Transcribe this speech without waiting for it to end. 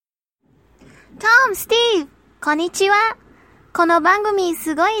Tom, Steve, こんにちは。この番組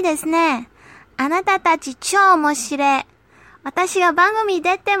すごいですね。あなたたち超面白い。私が番組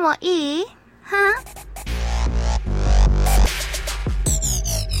出てもいい？は？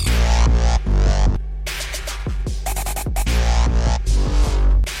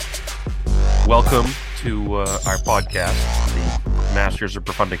 Welcome to our podcast, the Masters of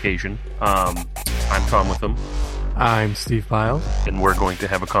Profundication. I'm Tom Witham. I'm Steve Piles. And we're going to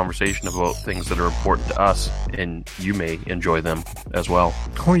have a conversation about things that are important to us, and you may enjoy them as well.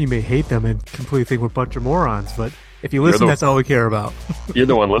 Or you may hate them and completely think we're a bunch of morons, but if you listen, that's all we care about. You're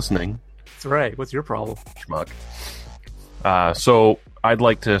the one listening. That's right. What's your problem? Schmuck. So I'd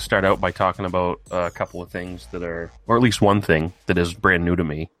like to start out by talking about a couple of things that are, or at least one thing that is brand new to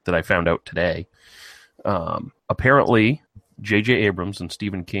me that I found out today. Apparently, J.J. Abrams and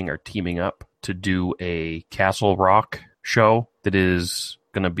Stephen King are teaming up to do a Castle Rock show that is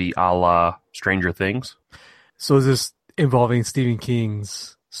going to be a la Stranger Things. So is this involving Stephen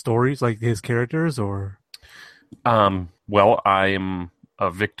King's stories, like his characters, or? Well, I am a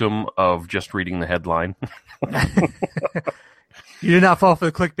victim of just reading the headline. You did not fall for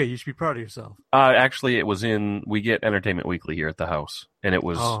the clickbait. You should be proud of yourself. Actually, it was we get Entertainment Weekly here at the house, and it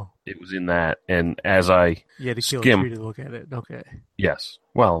was in that. And as I you had to kill a tree to look at it. Okay. Yes.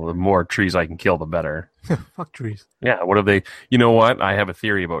 Well, the more trees I can kill, the better. Fuck trees. Yeah. What have they? You know what? I have a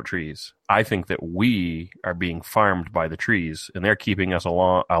theory about trees. I think that we are being farmed by the trees, and they're keeping us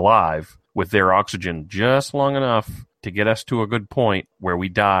alive with their oxygen just long enough to get us to a good point where we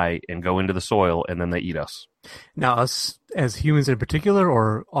die and go into the soil, and then they eat us. Now, us as humans in particular,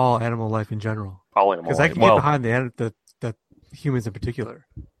 or all animal life in general? All animal life. Because I can get behind the humans in particular,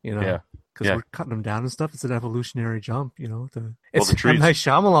 you know? Yeah. Because we're cutting them down and stuff. It's an evolutionary jump, you know? It's the trees. M. Night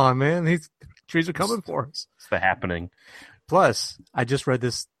Shyamalan, man. These trees are coming for us. It's the happening. Plus, I just read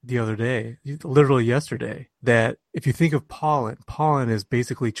this the other day, literally yesterday, that if you think of pollen is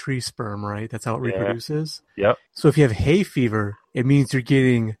basically tree sperm, right? That's how it reproduces. Yep. So if you have hay fever, it means you're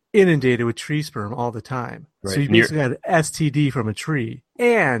getting inundated with tree sperm all the time. Right. So you basically got an STD from a tree.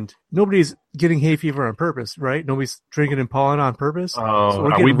 And nobody's getting hay fever on purpose, right? Nobody's drinking in pollen on purpose. Oh, so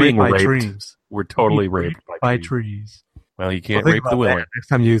we're are we being raped by raped? trees. We're totally raped by trees. Well, you can't rape the willing. Next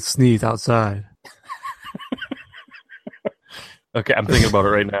time you sneeze outside. Okay, I'm thinking about it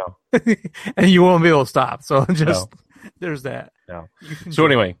right now. And you won't be able to stop. So there's that. No. So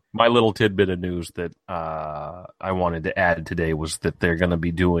anyway, my little tidbit of news that I wanted to add today was that they're going to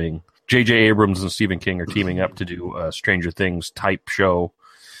be doing J.J. Abrams and Stephen King are teaming up to do a Stranger Things type show.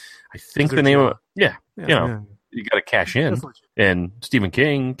 I think the name of it, you got to cash in. And Stephen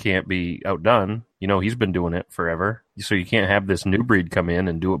King can't be outdone. You know, he's been doing it forever. So you can't have this new breed come in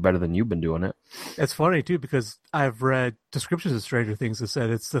and do it better than you've been doing it. It's funny, too, because I've read descriptions of Stranger Things that said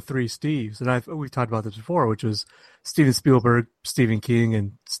it's the three Steves. And we've talked about this before, which was Steven Spielberg, Stephen King,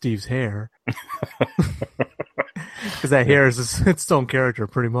 and Steve's hair. Because that hair is its own character,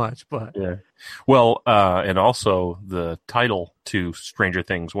 pretty much. But yeah. Well, and also the title to Stranger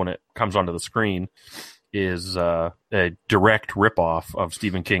Things, when it comes onto the screen, is a direct ripoff of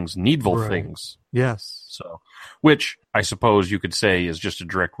Stephen King's Needful Things. Yes. So, which I suppose you could say is just a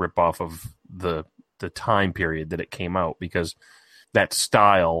direct ripoff of the time period that it came out, because that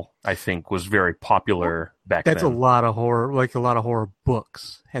style, I think, was very popular back then. That's a lot of horror, like a lot of horror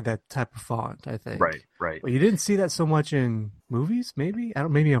books had that type of font, I think. Right. Well, you didn't see that so much in movies, maybe?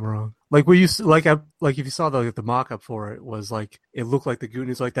 Maybe I'm wrong. Like if you saw the mock-up for it, was like it looked like the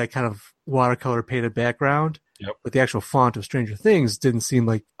Goonies, like that kind of watercolor painted background. Yep. But the actual font of Stranger Things didn't seem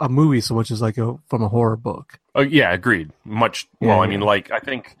like a movie so much as like from a horror book. Yeah, agreed. I mean, like I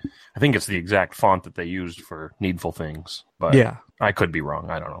think it's the exact font that they used for Needful Things, but I could be wrong.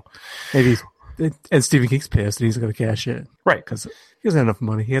 I don't know. Maybe. And Stephen King's pissed, and he's going to cash in, right? Because he doesn't have enough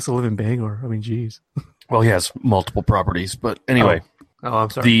money. He has to live in Bangor. I mean, geez. Well, he has multiple properties, but anyway. Oh, I'm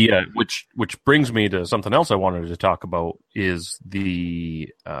sorry. Which brings me to something else I wanted to talk about is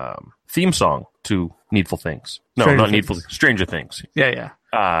the theme song to Needful Things. No, Stranger not Things. Needful Things. Stranger Things. Yeah.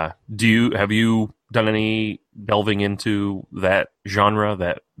 Have you done any delving into that genre,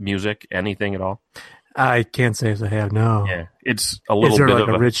 that music, anything at all? I can't say as I have. No. Yeah, it's a little bit of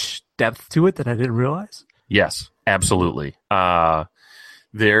a rich depth to it that I didn't realize. Yes, absolutely.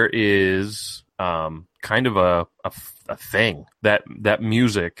 There is kind of a thing that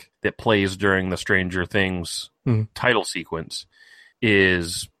music that plays during the Stranger Things title sequence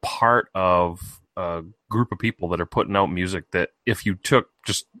is part of a group of people that are putting out music that if you took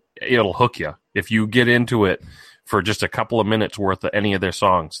it'll hook you. If you get into it for just a couple of minutes worth of any of their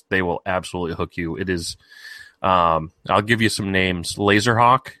songs, they will absolutely hook you. It is, I'll give you some names.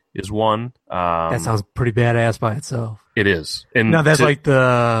 Laserhawk is one. That sounds pretty badass by itself. It is. And now that's like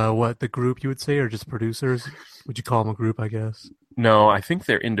the group you would say, or just producers? Would you call them a group? I guess. No, I think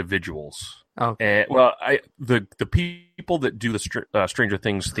they're individuals. Okay. Well, the people that do the Stranger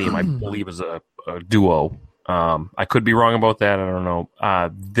Things theme, I believe, is a duo. I could be wrong about that. I don't know.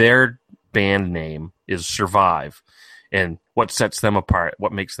 Their band name is Survive, and what sets them apart,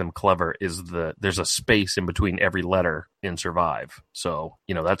 what makes them clever, is there's a space in between every letter in Survive. So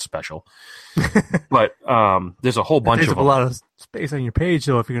that's special. But there's a whole bunch of them. A lot of space on your page,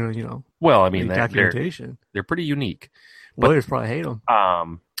 though. If you're gonna, well, I mean, documentation, they're pretty unique. Lawyers probably hate them.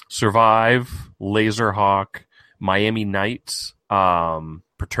 Survive, Laserhawk, Miami Nights,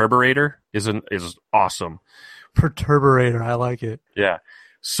 Perturbator is awesome. Perturbator, I like it. Yeah.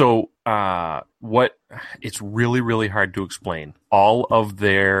 So it's really, really hard to explain. All of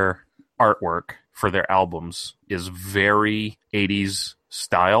their artwork for their albums is very 80s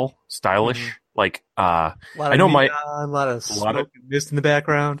stylish. Mm-hmm. Like I know a lot of smoke and mist in the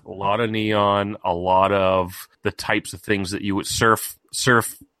background. A lot of neon, a lot of the types of things that you would surf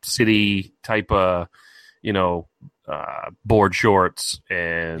city type of, board shorts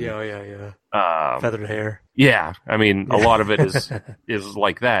and feathered hair. Yeah, I mean, a lot of it is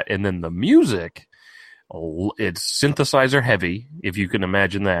like that, and then the music, it's synthesizer heavy, if you can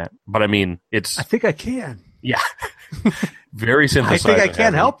imagine that. But I mean, I think I can. Yeah, very synthesizer. I think I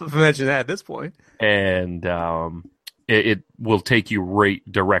can't help but mention that at this point. And it will take you right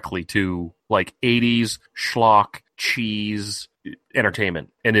directly to like 80s schlock cheese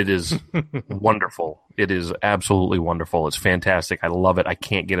entertainment, and it is wonderful. It is absolutely wonderful. It's fantastic. I love it. I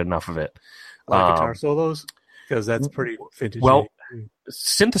can't get enough of it. Guitar solos, because that's pretty vintage. Well,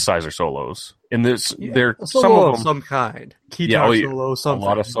 synthesizer solos, and they're some of them, some kind. Guitar solos, something. A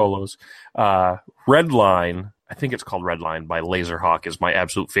lot of solos. Redline, I think it's called Redline by Laserhawk, is my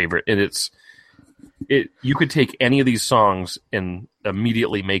absolute favorite, and you could take any of these songs and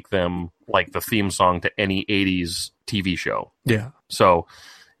immediately make them like the theme song to any 80s TV show. Yeah. So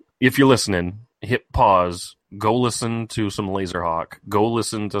if you're listening, hit pause, go listen to some Laserhawk, go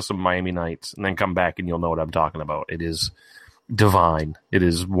listen to some Miami Nights, and then come back and you'll know what I'm talking about. It is divine. It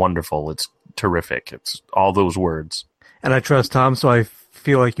is wonderful. It's terrific. It's all those words. And I trust Tom, so I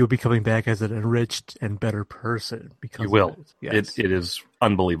feel like you'll be coming back as an enriched and better person because you will. Of it. Yes. It is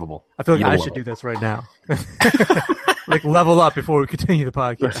unbelievable. I feel like I should do this right now. Like level up before we continue the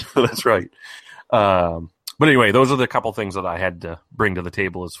podcast. That's right. But anyway, those are the couple things that I had to bring to the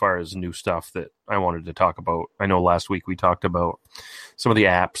table as far as new stuff that I wanted to talk about. I know last week we talked about some of the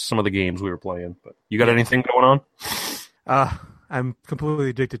apps, some of the games we were playing. But you got anything going on? I'm completely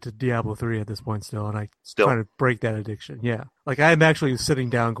addicted to Diablo 3 at this point still, and I'm trying to break that addiction. Yeah. Like, I'm actually sitting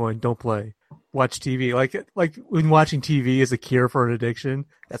down going, don't play. Watch TV. Like when watching TV is a cure for an addiction,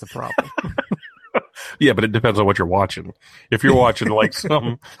 that's a problem. Yeah, but it depends on what you're watching. If you're watching, like,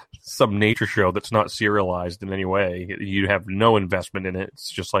 some nature show that's not serialized in any way, you have no investment in it.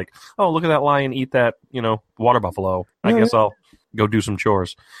 It's just like, oh, look at that lion eat that, water buffalo. I guess I'll go do some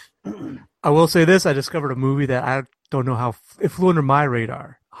chores. I will say this. I discovered a movie that I don't know how it flew under my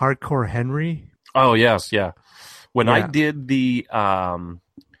radar. Hardcore Henry. Oh, yes, yeah. When I did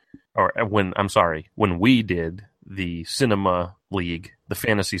when we did the Cinema League, the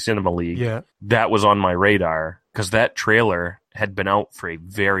Fantasy Cinema League, that was on my radar because that trailer had been out for a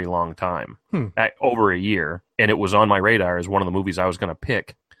very long time, over a year, and it was on my radar as one of the movies I was going to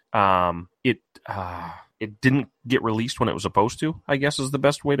pick. It didn't get released when it was supposed to, I guess is the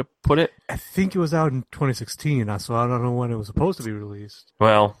best way to put it. I think it was out in 2016, so I don't know when it was supposed to be released.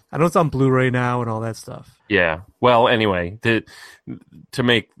 Well, I know it's on Blu-ray now and all that stuff. Yeah. Well, anyway, to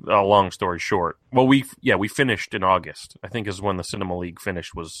make a long story short, we finished in August. I think is when the Cinema League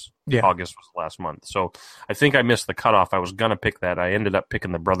finished August was last month. So I think I missed the cutoff. I was going to pick that. I ended up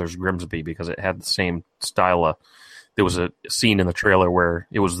picking the Brothers Grimsby because it had the same style. There was a scene in the trailer where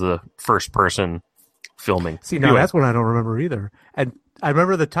it was the first person filming. See, now that's one I don't remember either. And I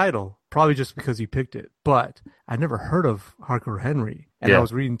remember the title, probably just because you picked it. But I never heard of Hardcore Henry. And I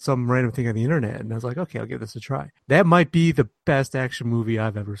was reading some random thing on the internet, and I was like, okay, I'll give this a try. That might be the best action movie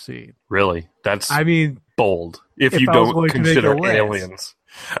I've ever seen. Really? That's bold. If you I don't consider Aliens.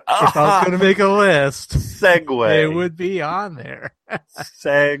 If I was going to make a list, segue. It would be on there.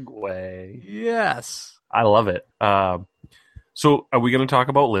 Segue. Yes. I love it. So are we going to talk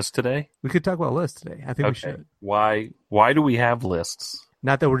about lists today? We could talk about lists today. I think we should. Why do we have lists?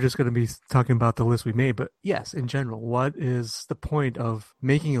 Not that we're just going to be talking about the list we made, but yes, in general, what is the point of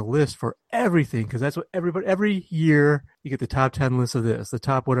making a list for everything? Because that's what every year you get the top 10 list of this, the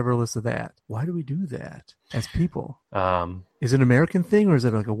top whatever list of that. Why do we do that as people? Is it an American thing or is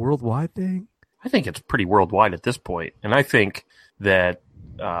it like a worldwide thing? I think it's pretty worldwide at this point. And I think that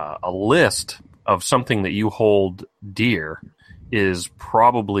a list of something that you hold dear is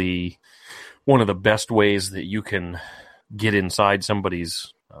probably one of the best ways that you can get inside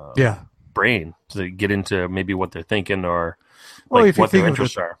somebody's brain to get into maybe what they're thinking or like what their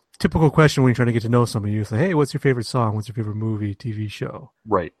interests are. Typical question when you're trying to get to know somebody, you say, hey, what's your favorite song? What's your favorite movie, TV show?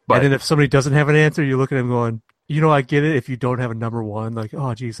 Right. And then if somebody doesn't have an answer, you look at them going, I get it if you don't have a number one, like,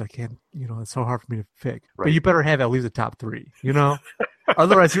 oh, geez, I can't, it's so hard for me to pick. Right. But you better have at least a top three,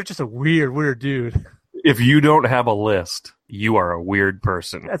 Otherwise, you're just a weird dude. If you don't have a list, you are a weird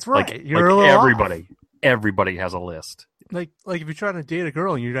person. That's right. Like everybody has a list. Like if you're trying to date a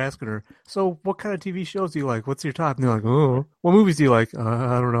girl and you're asking her, so what kind of TV shows do you like? What's your top? And they're like, oh, what movies do you like?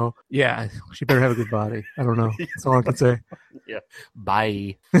 I don't know. Yeah, she better have a good body. I don't know. That's all I can say. Yeah.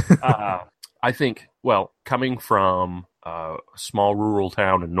 Bye. I think, coming from a small rural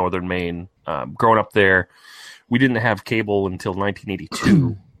town in northern Maine, growing up there, we didn't have cable until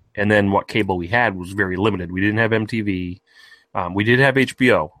 1982. And then what cable we had was very limited. We didn't have MTV. We did have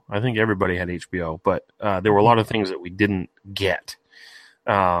HBO. I think everybody had HBO, but there were a lot of things that we didn't get.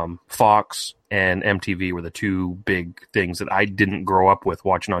 Fox and MTV were the two big things that I didn't grow up with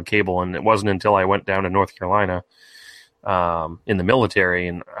watching on cable, and it wasn't until I went down to North Carolina in the military,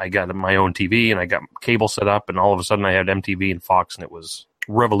 and I got my own TV, and I got cable set up, and all of a sudden I had MTV and Fox, and it was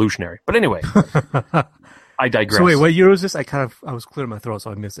revolutionary. But anyway, I digress. So wait, what year was this? I was clearing my throat,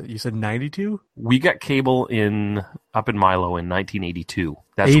 so I missed it. You said 92? We got cable up in Milo in 1982.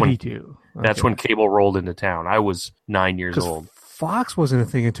 That's 82. That's when cable rolled into town. I was 9 years old. Fox wasn't a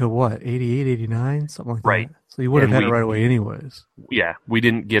thing until what, 88, 89, something like right. that. So you would have had it right away anyways. Yeah, we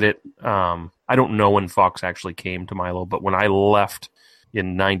didn't get it. I don't know when Fox actually came to Milo, but when I left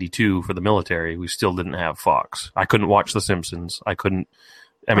in 92 for the military, we still didn't have Fox. I couldn't watch The Simpsons. That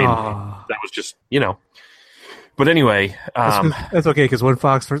was just, But anyway. That's okay,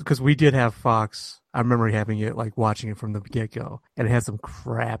 because we did have Fox. I remember having it, like watching it from the get-go, and it had some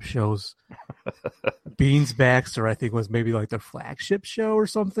crap shows. Beans Baxter, I think, was maybe like their flagship show or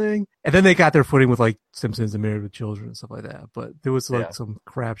something. And then they got their footing with like Simpsons and Married with Children and stuff like that. But there was some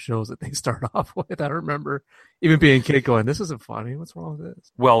crap shows that they started off with. I remember even being a kid going, this isn't funny. What's wrong with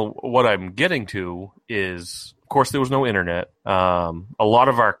this? Well, what I'm getting to is, of course, there was no internet. A lot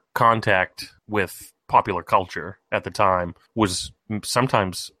of our contact with popular culture at the time was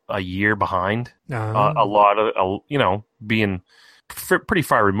sometimes a year behind. A lot of, being pretty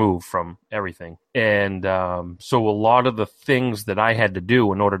far removed from everything. And so a lot of the things that I had to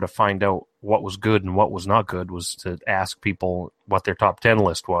do in order to find out what was good and what was not good was to ask people what their top 10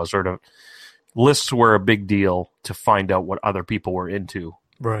 list was, or lists were a big deal to find out what other people were into.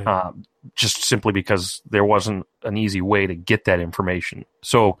 Right. Just simply because there wasn't an easy way to get that information.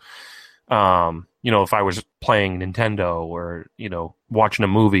 So, if I was playing Nintendo or, watching a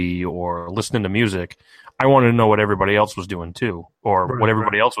movie or listening to music, I wanted to know what everybody else was doing too, or what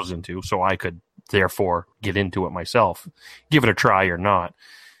everybody else was into, so I could therefore get into it myself, give it a try or not.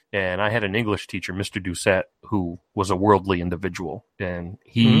 And I had an English teacher, Mr. Doucette, who was a worldly individual, and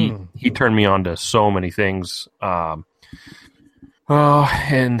he turned me on to so many things. I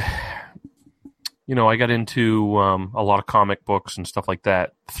got into a lot of comic books and stuff like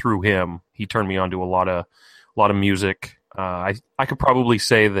that through him. He turned me on to a lot of music. I could probably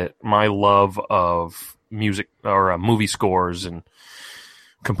say that my love of music or movie scores and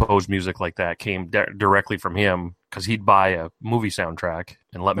composed music like that came directly from him, because he'd buy a movie soundtrack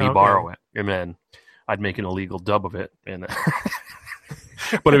and let me borrow it, and then I'd make an illegal dub of it. And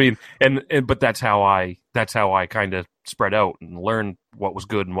but I mean, but that's how I kind of spread out and learned what was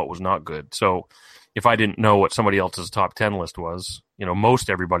good and what was not good. So if I didn't know what somebody else's top 10 list was, most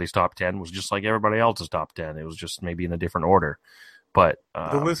everybody's top 10 was just like everybody else's top 10. It was just maybe in a different order. But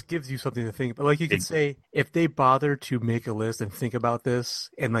the list gives you something to think about. Like you could say, if they bother to make a list and think about this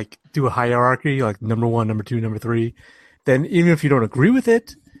and like do a hierarchy, like number 1, number 2, number 3, then even if you don't agree with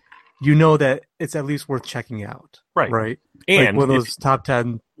it, you know that it's at least worth checking out. Right. And like one of those top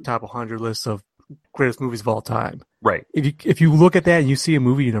 10, top 100 lists of greatest movies of all time. Right. If you look at that and you see a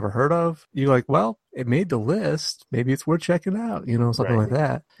movie you never heard of, you're like, well, it made the list. Maybe it's worth checking out, something like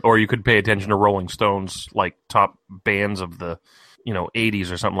that. Or you could pay attention to Rolling Stones, like top bands of the,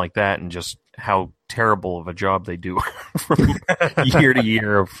 80s or something like that, and just how terrible of a job they do from year to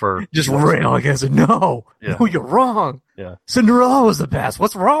year for just rail against it. No, you're wrong. Yeah, Cinderella was the best.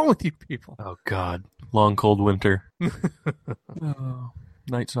 What's wrong with you people? Oh God, Long Cold Winter.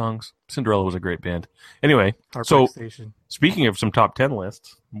 Night Songs. Cinderella was a great band. Anyway, so speaking of some top 10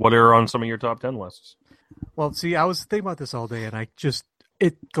 lists, what are on some of your top 10 lists? Well, see, I was thinking about this all day, and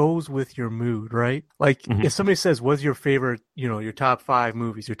it goes with your mood, right? Like, if somebody says, what's your favorite, your top 5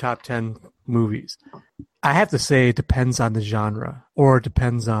 movies, your top 10 movies, I have to say it depends on the genre, or it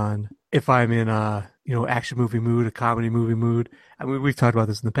depends on if I'm in a, action movie mood, a comedy movie mood. I mean, we've talked about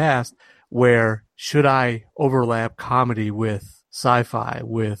this in the past, where should I overlap comedy with sci-fi,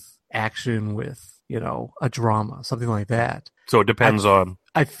 with action, with, a drama, something like that. So it depends on...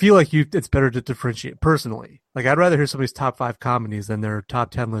 I feel like it's better to differentiate personally. Like, I'd rather hear somebody's top 5 comedies than their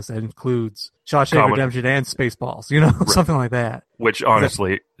top 10 list that includes Shawshank Redemption and Spaceballs, right. Something like that. Which,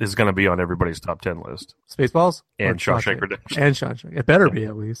 honestly, is going to be on everybody's top 10 list. Spaceballs? And Shawshank Redemption. And Shawshank. It better be,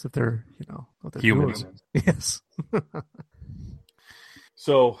 at least, if they're, what they're humans. Doing. Yes.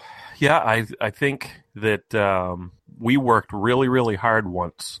 So, yeah, I think that we worked really, really hard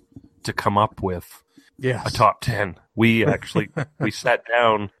once to come up with a top 10. We actually we sat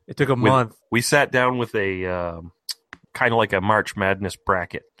down. It took a month. We sat down with a kind of like a March Madness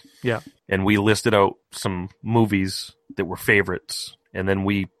bracket. Yeah. And we listed out some movies that were favorites, and then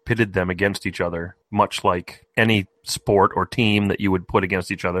we pitted them against each other, much like any sport or team that you would put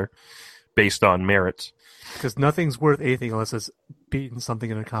against each other based on merits. Because nothing's worth anything unless it's beating something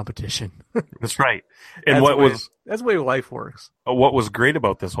in a competition. That's right. And that's the way life works. What was great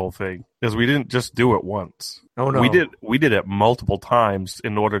about this whole thing is we didn't just do it once. Oh no. We did it multiple times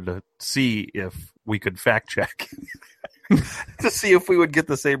in order to see if we could fact check. To see if we would get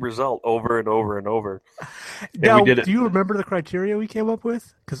the same result over and over and over. Now, we did it. Do you remember the criteria we came up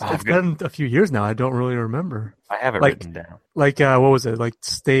with? Because it's been a few years now. I don't really remember. I have it written down. Like, what was it? Like,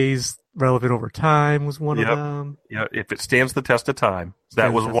 stays relevant over time was one of them. Yeah, if it stands the test of time.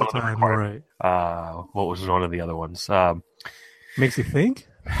 That was one of them. Right. What was one of the other ones? Makes you think?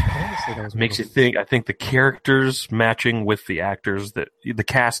 Makes you think. I think the characters matching with the actors, the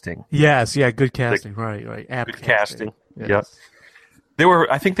casting. Yes, yeah, good casting. Right. Good casting. Yes. Yeah.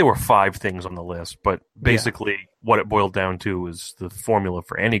 I think there were 5 things on the list, but basically what it boiled down to is the formula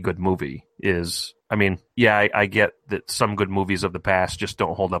for any good movie is, I get that some good movies of the past just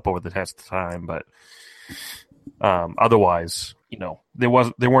don't hold up over the test of time, but otherwise,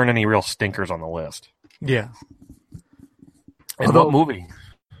 there weren't any real stinkers on the list. Yeah. And what movie?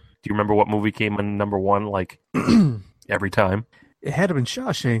 Do you remember what movie came in number 1 like every time? It had to have been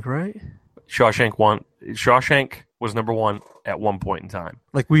Shawshank, right? Shawshank was number 1 at one point in time.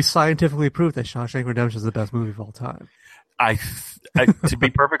 Like, we scientifically proved that Shawshank Redemption is the best movie of all time. To be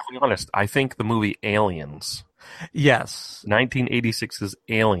perfectly honest, I think the movie Aliens. Yes. 1986's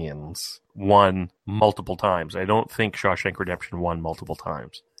Aliens won multiple times. I don't think Shawshank Redemption won multiple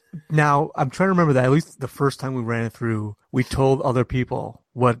times. Now, I'm trying to remember that at least the first time we ran it through, we told other people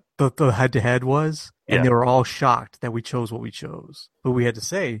what the head-to-head was, and they were all shocked that we chose what we chose. But we had to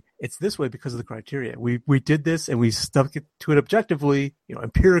say, it's this way because of the criteria. We did this, and we stuck to it objectively,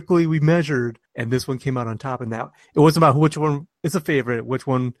 empirically we measured, and this one came out on top. And that it wasn't about which one is a favorite, which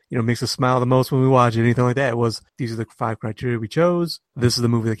one makes us smile the most when we watch it, anything like that. It was, these are the 5 criteria we chose. This is the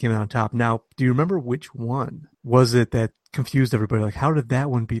movie that came out on top. Now, do you remember which one was it that confused everybody? Like, how did that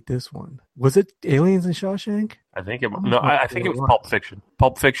one beat this one? Was it Aliens and Shawshank? I think it was Pulp Fiction.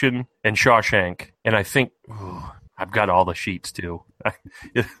 Pulp Fiction and Shawshank. And I think I've got all the sheets too. I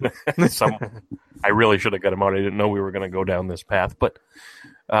really should have got them out. I didn't know we were going to go down this path, but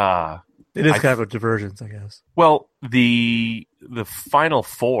it is kind of a divergence, I guess. Well, the final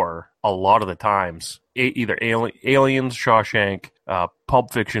 4, a lot of the times, either Aliens, Shawshank,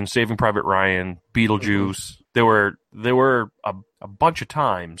 Pulp Fiction, Saving Private Ryan, Beetlejuice. There were a bunch of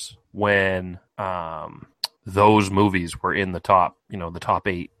times when those movies were in the top, the top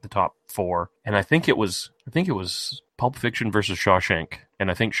 8, the top 4, and I think it was Pulp Fiction versus Shawshank,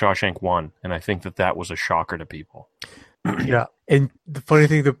 and I think Shawshank won, and I think that was a shocker to people. Yeah, and the funny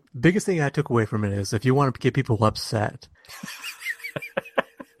thing, the biggest thing I took away from it is if you want to get people upset,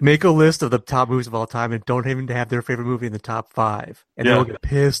 make a list of the top movies of all time and don't even have their favorite movie in the top 5, and they'll get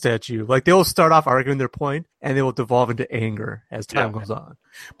pissed at you. Like, they'll start off arguing their point, and they will devolve into anger as time goes on.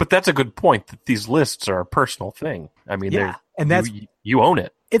 But that's a good point, that these lists are a personal thing. I mean, and that's you own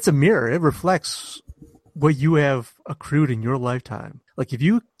it. It's a mirror. It reflects what you have accrued in your lifetime. Like, if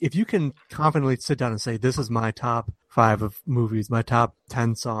you can confidently sit down and say, this is my top 5 of movies, my top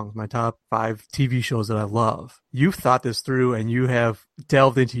 10 songs, my top 5 TV shows that I love, you've thought this through and you have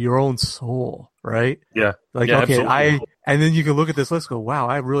delved into your own soul right? Yeah. Like, yeah, okay, absolutely. and then you can look at this list and go, wow,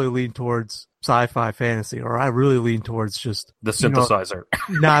 I really lean towards sci-fi fantasy, or I really lean towards just the synthesizer.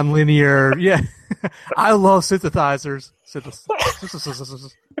 Non-linear. Yeah. I love synthesizers.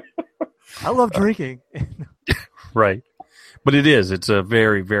 I love drinking. Right. But it's a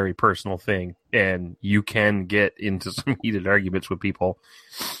very, very personal thing, and you can get into some heated arguments with people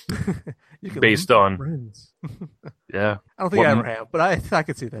based on friends. Yeah. I don't think I ever have, but I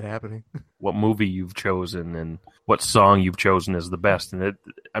could see that happening. What movie you've chosen and what song you've chosen is the best, and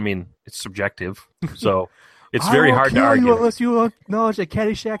it's subjective, so it's very hard to argue. Unless you acknowledge that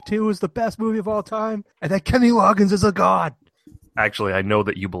Caddyshack 2 is the best movie of all time, and that Kenny Loggins is a god. Actually, I know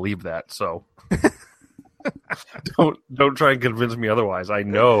that you believe that, so don't try and convince me otherwise. I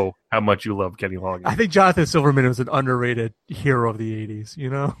know how much you love Kenny Loggins. I think Jonathan Silverman was an underrated hero of the 80s, you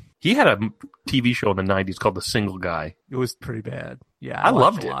know? He had a TV show in the 90s called The Single Guy. It was pretty bad. Yeah, I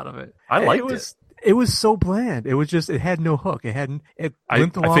loved a lot of it. I liked it. It was so bland. It was just, it had no hook. It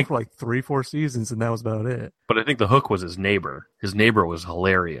went along for like 3-4 seasons, and that was about it. But I think the hook was his neighbor. His neighbor was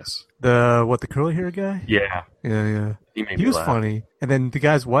hilarious. The curly hair guy? Yeah. Yeah. He was laugh. funny. And then the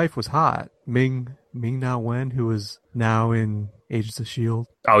guy's wife was hot. Ming Na Wen, who is now in Agents of S.H.I.E.L.D.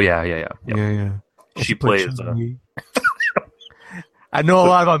 Oh, yeah. Yeah. She plays... I know a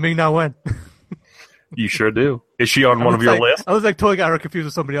lot about Ming Na Wen. You sure do. Is she on one of your lists? I was totally got her confused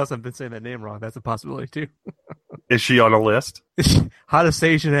with somebody else. I've been saying that name wrong. That's a possibility too. Is she on a list? Hottest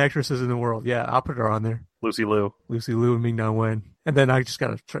Asian actresses in the world. Yeah, I'll put her on there. Lucy Liu and Ming Na Wen. And then I just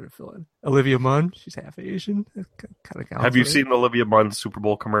got to try to fill in. Olivia Munn, she's half Asian. That kind of counts. Have you seen the Olivia Munn Super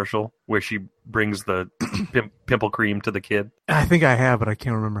Bowl commercial where she brings the pimple cream to the kid? I think I have, but I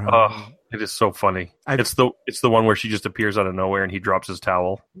can't remember how. Oh, it is so funny. It's the one where she just appears out of nowhere and he drops his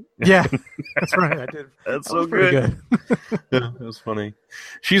towel. Yeah, that's right. I did. That's so good. Yeah, it was funny.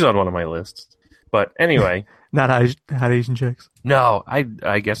 She's on one of my lists. But anyway. Not Asian chicks? No, I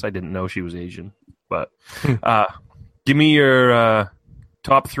guess I didn't know she was Asian. But give me your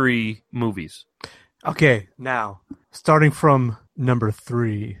top 3 movies. Okay, now, starting from number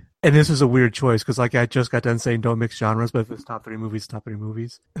 3. And this is a weird choice because, like, I just got done saying don't mix genres, but if it's top 3 movies, top 3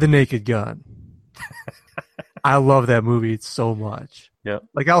 movies. The Naked Gun. I love that movie so much. Yeah.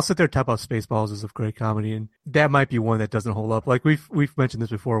 Like, I'll sit there and talk about Spaceballs as a great comedy, and that might be one that doesn't hold up. Like, we've mentioned this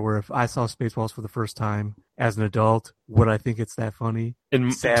before, where if I saw Spaceballs for the first time as an adult, would I think it's that funny?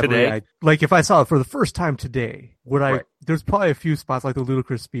 And sadly, today? If I saw it for the first time today, would I... Right. There's probably a few spots, like the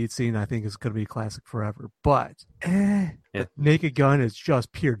ludicrous speed scene, I think is going to be a classic forever. But, Naked Gun is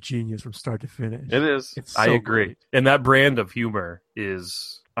just pure genius from start to finish. It is. I agree. Great. And that brand of humor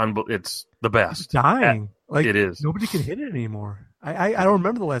is... it's the best. It's dying. It is. Nobody can hit it anymore. I don't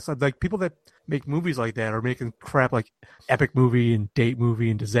remember the last time. Like, people that make movies like that are making crap like Epic Movie and Date Movie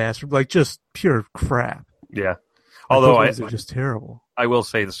and Disaster. Like, just pure crap. Yeah. Although those are just terrible. I will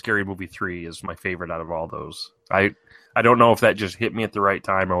say the Scary Movie 3 is my favorite out of all those. I don't know if that just hit me at the right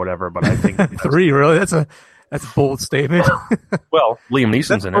time or whatever, but I think 3, really? That's a bold statement. Well, Liam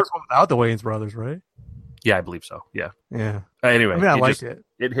Neeson's in it. That's the first one without the Wayans brothers, right? Yeah, I believe so. Yeah. I Anyway, mean, I liked it.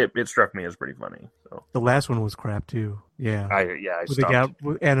 It struck me as pretty funny. So. The last one was crap too. Yeah. I stopped.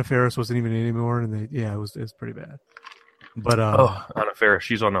 Anna Faris wasn't even in anymore, and it was pretty bad. But Anna Faris,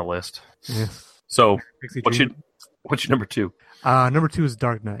 she's on the list. Yeah. So what's your number 2? Number 2 is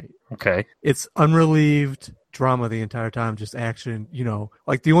Dark Knight. Okay. It's unrelieved drama the entire time, just action. You know,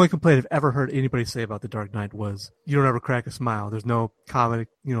 like the only complaint I've ever heard anybody say about The Dark Knight was you don't ever crack a smile. There's no comic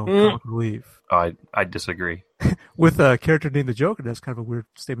relief. I disagree. With a character named the Joker, that's kind of a weird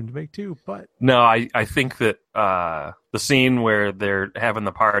statement to make too. But no, I think that the scene where they're having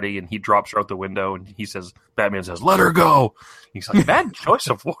the party and he drops her out the window and Batman says, "Let her go." He's like, bad choice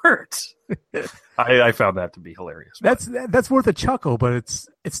of words. I found that to be hilarious. That's worth a chuckle, but it's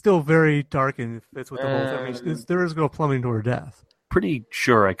still very dark and fits with the whole thing. I mean, there is going to plummeting to her death. Pretty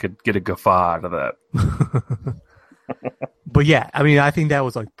sure I could get a guffaw out of that. But yeah, I mean, I think that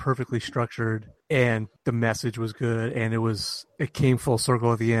was like perfectly structured, and the message was good, and it came full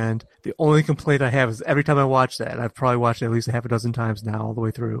circle at the end. The only complaint I have is every time I watch that, and I've probably watched it at least a half a dozen times now, all the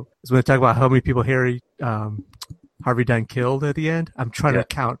way through, is when they talk about how many people Harvey Dent killed at the end. I'm trying to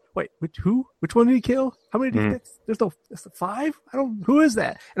count. Wait, which one did he kill? How many did he? There's 5? Who is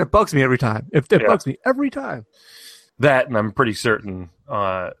that? And it bugs me every time. It bugs me every time. That, and I'm pretty certain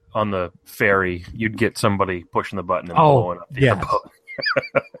on the ferry, you'd get somebody pushing the button and blowing up the airboat.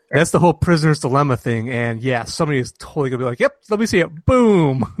 That's the whole prisoner's dilemma thing. And somebody is totally going to be like, yep, let me see it.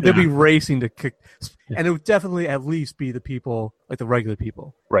 Boom. They'll be racing to kick. And it would definitely at least be the people, like the regular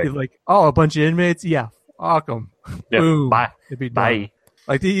people. Right. Like, a bunch of inmates? Yeah, fuck them. Yeah. Boom. Bye. It'd be done.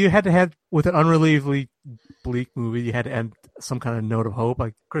 Like you had to have with an unrelievably bleak movie, you had to end some kind of note of hope.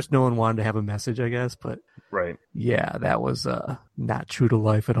 Like Chris Nolan wanted to have a message, I guess, but right. Yeah, that was not true to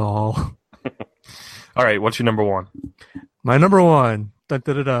life at all. All right, what's your number one? My number one, Donnie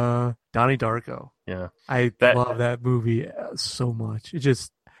Darko. Yeah, I love that movie so much. It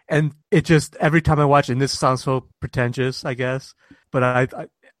just every time I watch it, and this sounds so pretentious, I guess, but I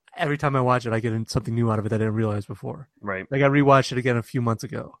every time I watch it, I get something new out of it that I didn't realize before. Right. Like I rewatched it again a few months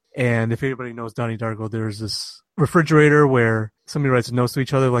ago, and if anybody knows Donnie Darko, there's this refrigerator where somebody writes notes to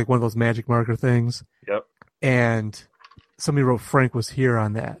each other, like one of those magic marker things. Yep. And somebody wrote Frank was here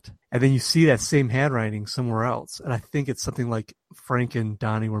on that. And then you see that same handwriting somewhere else. And I think it's something like Frank and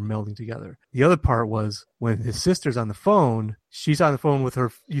Donnie were melding together. The other part was when his sister's on the phone, she's on the phone with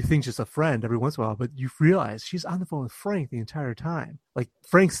her, you think just a friend every once in a while, but you realize she's on the phone with Frank the entire time. Like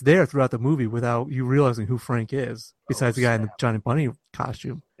Frank's there throughout the movie without you realizing who Frank is, besides the guy in the Johnny Bunny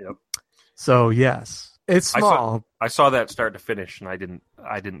costume. Yep. So yes. It's small. I saw that start to finish, and I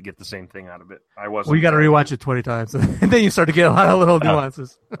didn't get the same thing out of it. I wasn't. Well, you got to rewatch it 20 times, and then you start to get a lot of little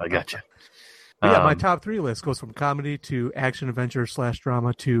nuances. I gotcha. Yeah, my top 3 list goes from comedy to action adventure /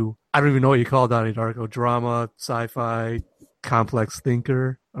 drama to I don't even know what you call Donnie Darko, drama, sci-fi, complex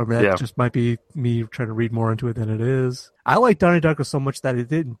thinker. Or that just might be me trying to read more into it than it is. I like Donnie Darko so much that it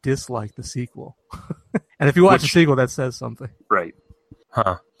didn't dislike the sequel. And if you watch the sequel, that says something. Right.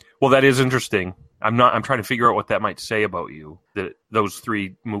 Huh. Well, that is interesting. I'm trying to figure out what that might say about you. That those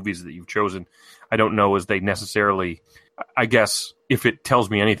 3 movies that you've chosen, I don't know as they necessarily. I guess if it tells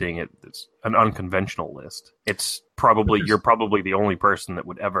me anything, it's an unconventional list. It's probably you're probably the only person that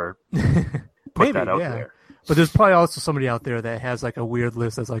would ever put that out there. But there's probably also somebody out there that has like a weird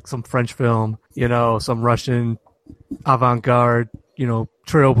list that's like some French film, some Russian avant-garde,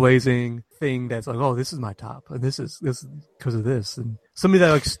 trailblazing thing that's like, oh, this is my top, and this is because of this, and somebody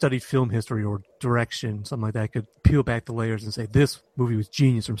that like studied film history or direction, something like that, could peel back the layers and say this movie was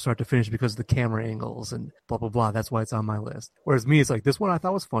genius from start to finish because of the camera angles and blah blah blah. That's why it's on my list. Whereas me, it's like this one I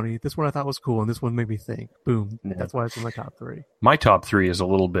thought was funny, this one I thought was cool, and this one made me think. Boom, that's why it's in my top 3. My top 3 is a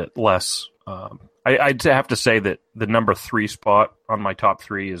little bit less. I'd have to say that the number 3 spot on my top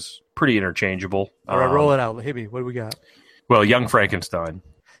 3 is pretty interchangeable. All right, roll it out. Hit me. What do we got? Well, Young Frankenstein.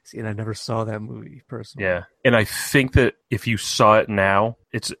 See, and I never saw that movie personally. Yeah, and I think that if you saw it now,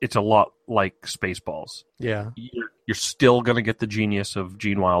 it's a lot like Spaceballs. Yeah, you're still going to get the genius of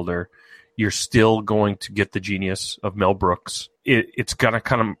Gene Wilder. You're still going to get the genius of Mel Brooks. It's gonna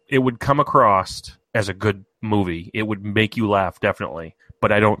it would come across as a good movie. It would make you laugh, definitely.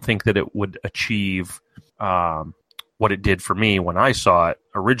 But I don't think that it would achieve what it did for me when I saw it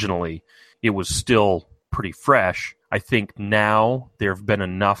originally. It was still pretty fresh. I think now there's been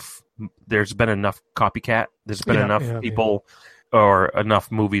enough copycat. There's been enough people or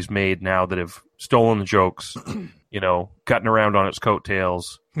enough movies made now that have stolen the jokes, gotten around on its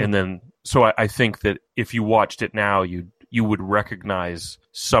coattails. And then, so I think that if you watched it now, you would recognize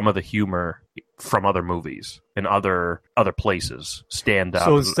some of the humor from other movies and other places stand out.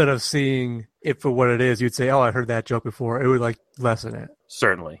 So instead of seeing it for what it is, you'd say, oh, I heard that joke before. It would like lessen it.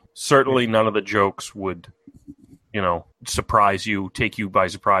 Certainly none of the jokes would, surprise you, take you by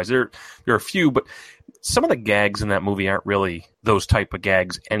surprise. There are a few, but some of the gags in that movie aren't really those type of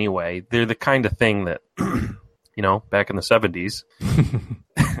gags anyway. They're the kind of thing that, back in the 70s,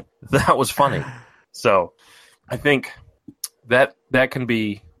 that was funny. So I think that can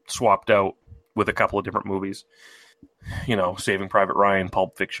be swapped out with a couple of different movies. Saving Private Ryan,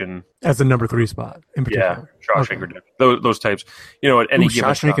 Pulp Fiction. As the number 3 spot in particular. Yeah, Shawshank Redemption. Those types. At any given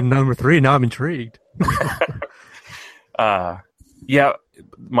Shawshank in number 3. Now I'm intrigued. Yeah,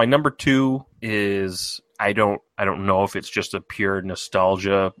 my number 2 is I don't know if it's just a pure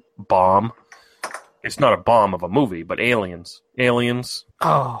nostalgia bomb. It's not a bomb of a movie, but Aliens. Aliens.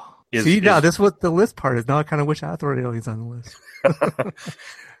 Oh, now this was the list part is. Now I kind of wish I throw Aliens on the list.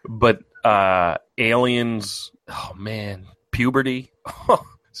 But Aliens. Oh man, puberty.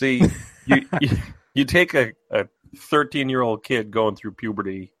 See, you take a 13-year-old kid going through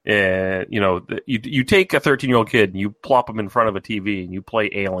puberty, and you take a 13-year-old kid and you plop him in front of a TV and you play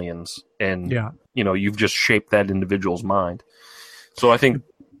Aliens, and you've just shaped that individual's mind. So I think.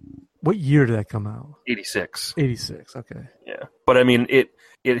 What year did that come out? 86. 86. Okay. Yeah, but I mean it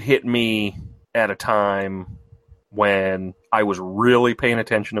hit me at a time when I was really paying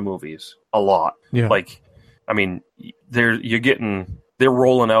attention to movies a lot. Yeah. Like, I mean, they're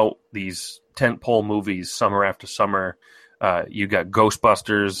rolling out these tentpole movies summer after summer. You got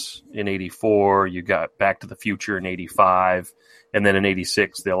Ghostbusters in 84. You got Back to the Future in 85. And then in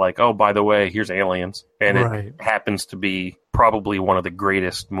 86, they're like, oh, by the way, here's Aliens. And It happens to be probably one of the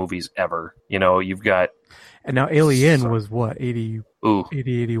greatest movies ever. You know, you've got... And now Alien was what, 80, Ooh,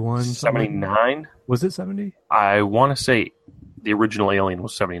 80 81? 79? Was it 70? I want to say the original Alien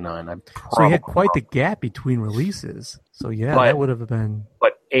was 79. So he had quite the gap between releases. So yeah, that would have been...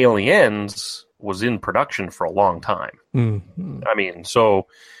 But Aliens was in production for a long time. Mm-hmm. I mean, so...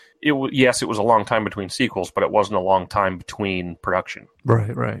 Yes, it was a long time between sequels, but it wasn't a long time between production.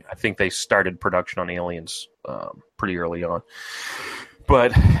 Right. I think they started production on Aliens pretty early on.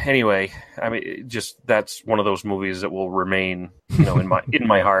 But anyway, I mean, that's one of those movies that will remain, you know, in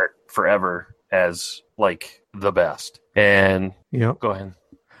my heart forever as like the best. And go ahead.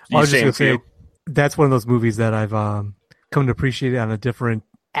 I was just gonna say that's one of those movies that I've come to appreciate on a different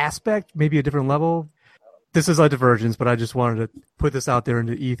aspect, maybe a different level. This is a divergence, but I just wanted to put this out there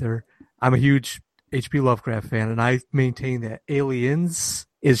into ether. I'm a huge H.P. Lovecraft fan, and I maintain that Aliens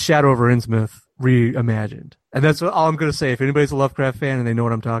is Shadow over Innsmouth reimagined. And that's all I'm going to say. If anybody's a Lovecraft fan and they know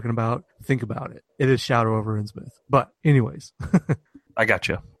what I'm talking about, think about it. It is Shadow over Innsmouth. But anyways. I got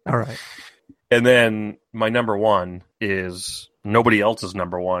you. All right. And then my number one is nobody else's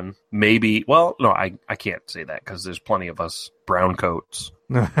number one. Maybe, well, no, I can't say that because there's plenty of us brown coats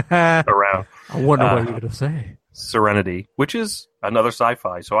around. I wonder what you're going to say. Serenity, which is another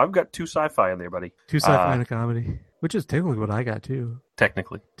sci-fi. So I've got 2 sci-fi in there, buddy. 2 sci-fi and a comedy, which is technically what I got too.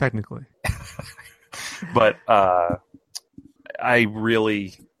 Technically. But I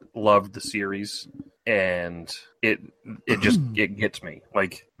really loved the series, and it gets me.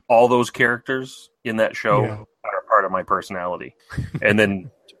 Like, all those characters in that show are part of my personality. And then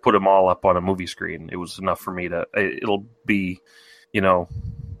to put them all up on a movie screen, it was enough for me it'll be, you know,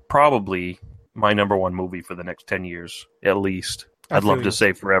 probably my number one movie for the next 10 years, at least. I'd love to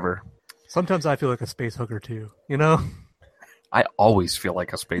say forever. Sometimes I feel like a space hooker too, you know? I always feel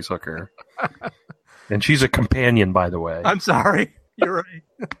like a space hooker. And she's a companion, by the way. I'm sorry. You're right.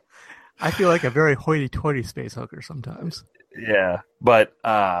 I feel like a very hoity-toity space hooker sometimes. Yeah, but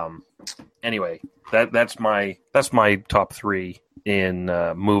anyway, that's my top 3 in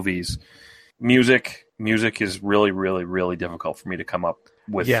movies. Music is really, really, really difficult for me to come up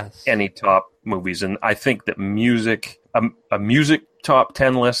with any top movies, and I think that a music top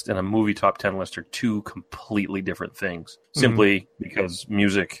 10 list and a movie top 10 list are 2 completely different things. Simply because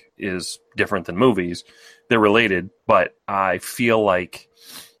music is different than movies. They're related, but I feel like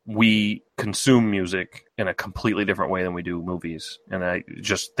we consume music in a completely different way than we do movies. And I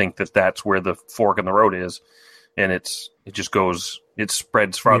just think that that's where the fork in the road is. And it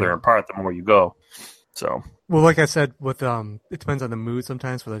spreads farther apart the more you go. So, well, like I said, with it depends on the mood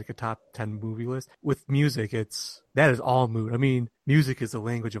sometimes for like a top 10 movie list. With music, that is all mood. I mean, music is the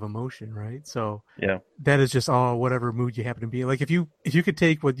language of emotion, right? So that is just all whatever mood you happen to be in. Like if you could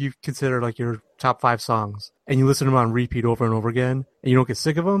take what you consider like your top 5 songs and you listen to them on repeat over and over again and you don't get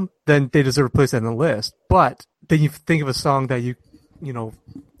sick of them, then they deserve a place on the list. But then you think of a song that you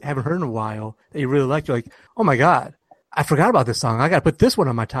haven't heard in a while that you really like, you're like, oh my God, I forgot about this song. I got to put this one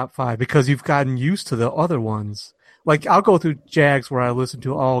on my top 5 because you've gotten used to the other ones. Like I'll go through Jags where I listen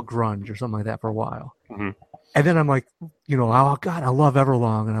to all grunge or something like that for a while. Mm-hmm. And then I'm like, oh God, I love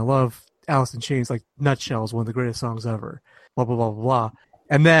Everlong and I love Alice in Chains. Like Nutshell is one of the greatest songs ever. Blah, blah, blah, blah, blah.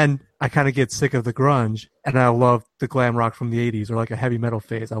 And then I kind of get sick of the grunge and I love the glam rock from the 80s or like a heavy metal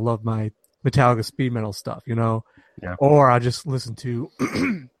phase. I love my Metallica speed metal stuff, Yeah. Or I just listen to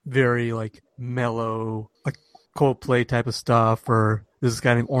very like mellow, like Coldplay type of stuff, or there's this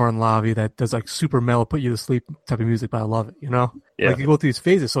guy named Oren Lavi that does like super mellow, put you to sleep type of music, but I love it, Yeah. Like you go through these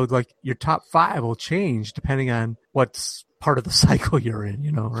phases, so like your top 5 will change depending on what's part of the cycle you're in,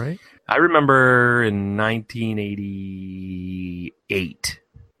 right? I remember in 1988,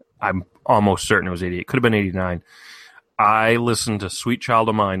 I'm almost certain it was 88, could have been 89, I listened to Sweet Child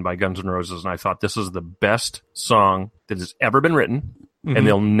of Mine by Guns N' Roses, and I thought this is the best song that has ever been written. Mm-hmm. And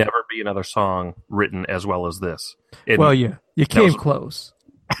there'll never be another song written as well as this. You came close.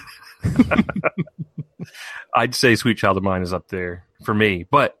 I'd say Sweet Child of Mine is up there for me.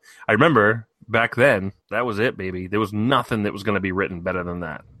 But I remember back then, that was it, baby. There was nothing that was going to be written better than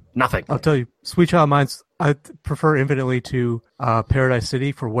that. Nothing. I'll tell you, Sweet Child of Mine, I prefer infinitely to Paradise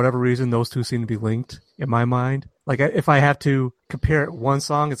City. For whatever reason, those 2 seem to be linked in my mind. Like, if I have to compare one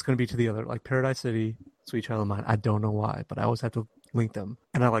song, it's going to be to the other. Like Paradise City, Sweet Child of Mine. I don't know why, but I always have to link them.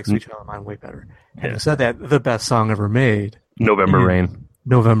 And I like Sweet Child of Mine way better. And you said that, the best song ever made. November Rain.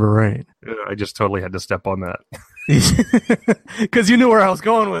 I just totally had to step on that. Because you knew where I was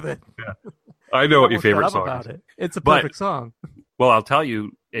going with it. Yeah. I know what your favorite song is. It's a perfect song. Well, I'll tell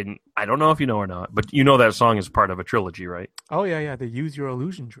you, and I don't know if you know or not, but you know that song is part of a trilogy, right? Oh yeah, the Use Your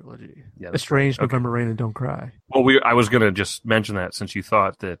Illusion trilogy. Yeah, Estranged, right. November Rain, and Don't Cry. Well, I was going to just mention that since you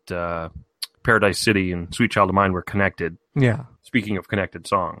thought that Paradise City and Sweet Child of Mine were connected. Yeah. Speaking of connected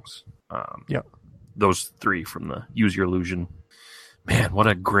songs, those three from the Use Your Illusion. Man, what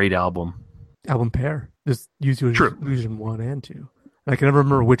a great album! Album pair. Just Use Your Illusion 1 and 2. I can never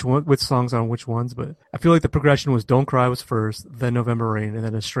remember which songs on which ones, but I feel like the progression was Don't Cry was first, then November Rain, and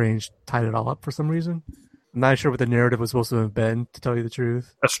then Estranged tied it all up for some reason. I'm not sure what the narrative was supposed to have been, to tell you the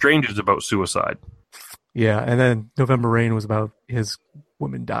truth. Estranged is about suicide. Yeah, and then November Rain was about his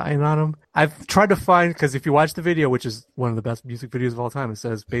woman dying on him. I've tried to find, because if you watch the video, which is one of the best music videos of all time, it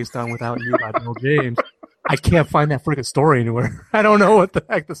says, based on Without You by Bill James. I can't find that freaking story anywhere. I don't know what the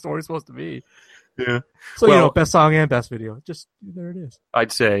heck the story's supposed to be. Yeah. So, best song and best video. Just, there it is.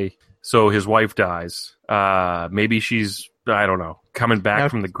 I'd say, so his wife dies. Maybe she's, I don't know, coming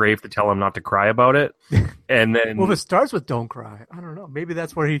back from the grave to tell him not to cry about it. And then... Well, if it starts with Don't Cry, I don't know. Maybe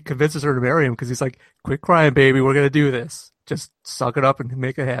that's where he convinces her to marry him, because he's like, quit crying, baby. We're going to do this. Just suck it up and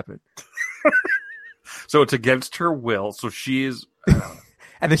make it happen. So it's against her will. So she is...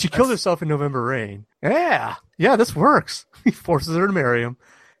 And then she kills herself in November Rain. Yeah, this works. He forces her to marry him.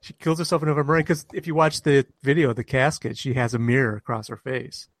 She kills herself in November Rain because if you watch the video of the casket, she has a mirror across her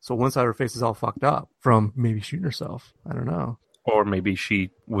face. So one side of her face is all fucked up from maybe shooting herself. I don't know. Or maybe she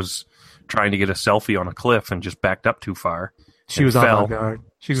was trying to get a selfie on a cliff and just backed up too far. She was on guard.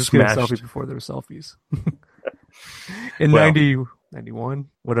 She was getting a selfie before there were selfies. In 91,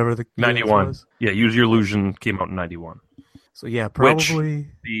 whatever the 91 was. Yeah, Use Your Illusion came out in 91. So yeah, probably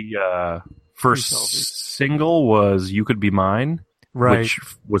the first single was You Could Be Mine, right, which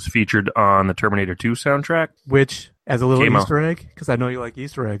was featured on the Terminator 2 soundtrack. Which, as a little Easter egg, because I know you like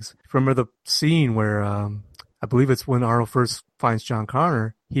Easter eggs, remember the scene where I believe it's when Arnold first finds John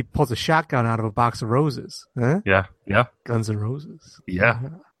Connor, he pulls a shotgun out of a box of roses. Huh? Yeah. Guns N' Roses. Yeah.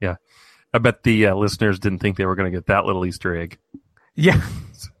 I bet the listeners didn't think they were going to get that little Easter egg. Yeah.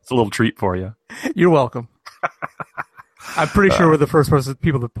 It's a little treat for you. You're welcome. I'm pretty sure we're the first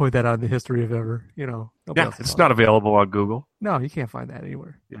people to point that out in the history of ever, it's not available on Google. No, you can't find that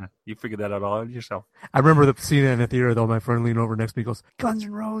anywhere. Yeah, you figured that out all yourself. I remember seeing it in the theater, though. My friend leaned over next to me and goes, Guns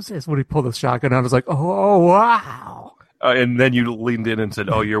N' Roses. When he pulled the shotgun out, I was like, oh, wow. And then you leaned in and said,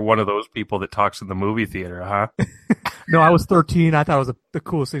 oh, you're one of those people that talks in the movie theater, huh? No, I was 13. I thought it was the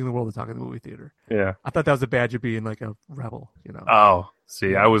coolest thing in the world to talk in the movie theater. Yeah. I thought that was a badge of being like a rebel, Oh,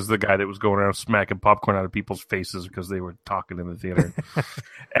 see, I was the guy that was going around smacking popcorn out of people's faces because they were talking in the theater.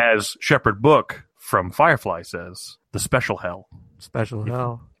 As Shepard Book from Firefly says, the special hell. Special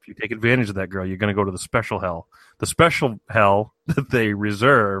hell. If you take advantage of that girl, you're going to go to the special hell. The special hell that they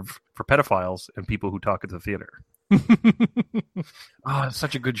reserve for pedophiles and people who talk at the theater. It's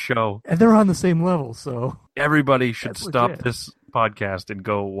such a good show. And they're on the same level, so... Everybody should stop this podcast and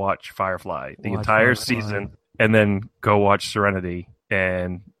go watch Firefly, the entire season, and then go watch Serenity.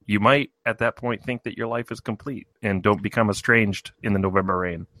 And you might, at that point, think that your life is complete and don't become estranged in the November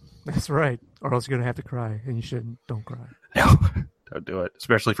Rain. That's right. Or else you're going to have to cry, and you shouldn't. Don't cry. No, don't do it.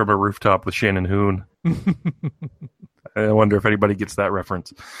 Especially from a rooftop with Shannon Hoon. I wonder if anybody gets that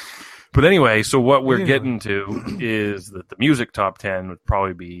reference. But anyway, so what we're getting to is that the music top 10 would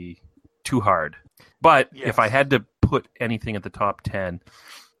probably be too hard. But if I had to put anything at the top 10,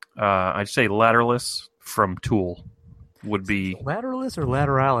 I'd say Lateralus from Tool would be... Lateralus or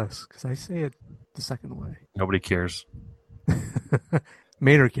Lateralis? Because I say it the second way. Nobody cares.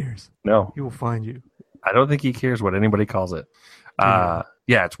 Maynard cares. No. He will find you. I don't think he cares what anybody calls it.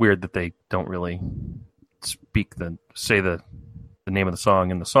 It's weird that they don't really say the name of the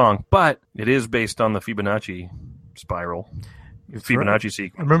song in the song, but it is based on the Fibonacci spiral. Fibonacci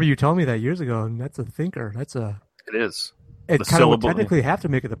sequence. I remember you telling me that years ago, and that's a thinker. It is. It kind of would technically have to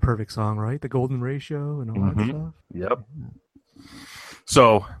make it the perfect song, right? The golden ratio and all that stuff. Yep.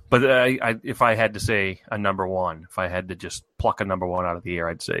 So, but if I had to say a number one, if I had to just pluck a number one out of the air,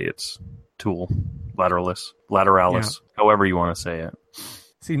 I'd say it's Tool, Lateralis, however you want to say it.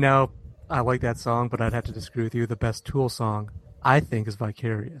 See, now I like that song, but I'd have to disagree with you. The best Tool song, I think, is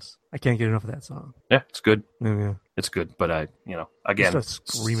Vicarious. I can't get enough of that song. Yeah, it's good. Yeah. It's good, but again, just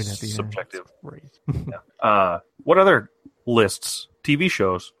screaming at the subjective. Great. Yeah. What other lists? TV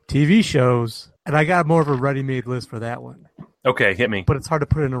shows, and I got more of a ready-made list for that one. Okay, hit me. But it's hard to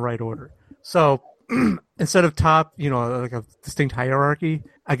put in the right order. So instead of top, like a distinct hierarchy,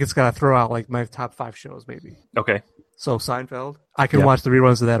 I just gotta throw out like my top 5 shows, maybe. Okay. So Seinfeld, I can watch the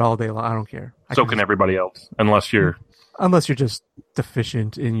reruns of that all day long. I don't care. So can everybody else, unless you're just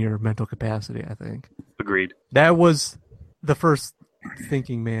deficient in your mental capacity, I think. Agreed. That was the first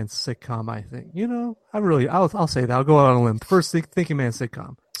thinking man sitcom. I think I'll say that. I'll go out on a limb. First thinking man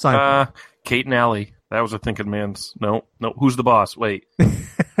sitcom. Seinfeld. Kate and Allie. That was a thinking man's. No. Who's the boss? Wait.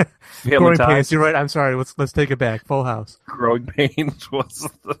 Growing Pains. You're right. I'm sorry. Let's take it back. Full House. Growing Pains was.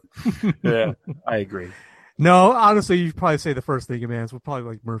 Yeah, I agree. No, honestly, you'd probably say the first thinking man's would probably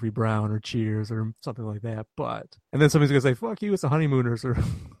like Murphy Brown or Cheers or something like that. And then somebody's gonna say, "Fuck you, it's the Honeymooners" or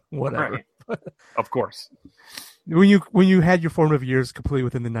whatever. Right. Of course. When you had your formative years completely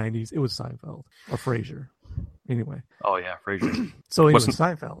within the 90s, it was Seinfeld or Frasier. Anyway. Oh yeah, Frasier. So anyway,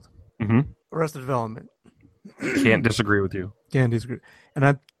 Seinfeld. Mm-hmm. Arrested Development. Can't disagree with you. Can't disagree. And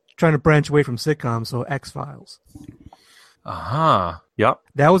I'm trying to branch away from sitcoms, so X-Files. Yep.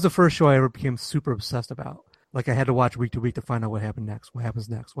 That was the first show I ever became super obsessed about. Like I had to watch week to week to find out what happened next, what happens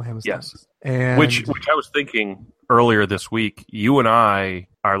next, what happens next. And which I was thinking earlier this week. You and I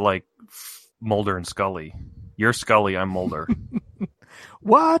are like Mulder and Scully. You're Scully, I'm Mulder.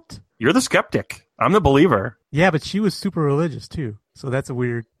 What? You're the skeptic. I'm the believer. Yeah, but she was super religious too. So that's a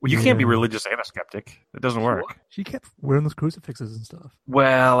weird... Well, you can't be religious and a skeptic. It doesn't work. She kept wearing those crucifixes and stuff.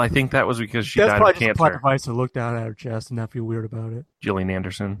 Well, I think that was because she died of cancer. That's probably just a plot device to look down at her chest and not feel weird about it. Gillian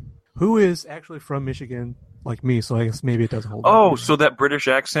Anderson. Who is actually from Michigan, like me, so I guess maybe it doesn't hold up. up. So that British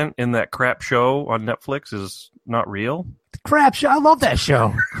accent in that crap show on Netflix is not real? Crap show? I love that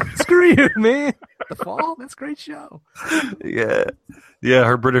show. Screw you, man. The Fall? That's a great show. Yeah. Yeah,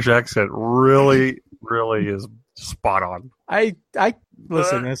 her British accent really is spot on. I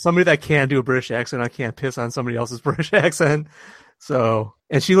listen, as somebody that can do a British accent, I can't piss on somebody else's British accent. So,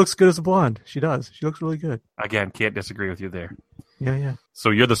 and she looks good as a blonde. She does. She looks really good. Again, can't disagree with you there. Yeah. So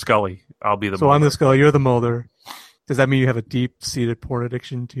you're the Scully. I'll be the So Mulder. I'm the Scully. You're the Mulder. Does that mean you have a deep-seated porn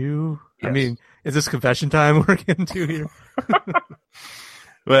addiction too? Yes. I mean, is this confession time we're getting to here?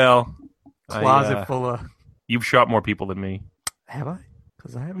 Well, closet full of... You've shot more people than me. Have I?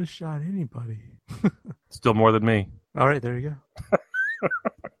 Because I haven't shot anybody. Still more than me. All right, there you go.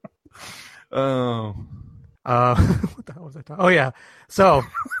 Oh. What the hell was I talking? Oh, yeah. So,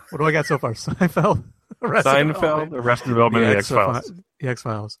 what do I got so far? Seinfeld? Arrested Development, and the X-Files. The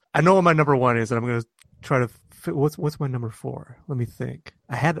X-Files. I know what my number one is, and I'm going to try to... What's my number 4? Let me think.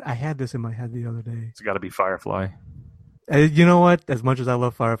 I had this in my head the other day. It's got to be Firefly. You know what? As much as I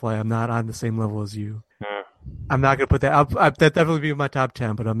love Firefly, I'm not on the same level as you. Yeah. I'm not going to put that... That definitely be in my top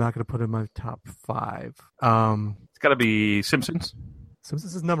 10, but I'm not going to put it in my top 5. It's got to be Simpsons.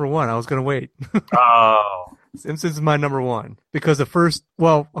 Simpsons is number 1. I was going to wait. Oh. Simpsons is my number 1. Because the first...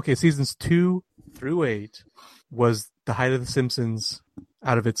 seasons 2 through 8 was the height of The Simpsons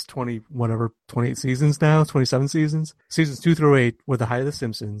out of its 28 seasons now, 27 seasons. Seasons 2 through 8 were the height of The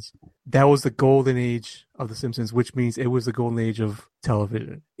Simpsons. That was the golden age of The Simpsons, which means it was the golden age of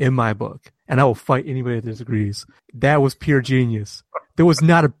television, in my book. And I will fight anybody that disagrees. That was pure genius. There was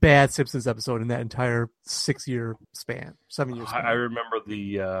not a bad Simpsons episode in that entire 7-year span. I remember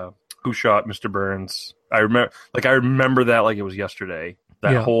the Who Shot Mr. Burns. I remember that like it was yesterday.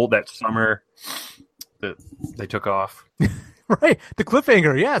 That summer that they took off. Right. The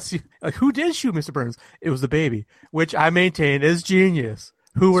cliffhanger, yes. Like, who did shoot Mr. Burns? It was the baby, which I maintain is genius.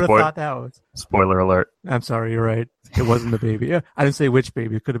 Who would have thought that was? Spoiler alert. I'm sorry, you're right. It wasn't the baby. Yeah, I didn't say which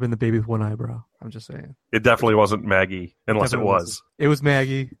baby. It could have been the baby with one eyebrow. I'm just saying. It definitely wasn't Maggie, unless it was. It was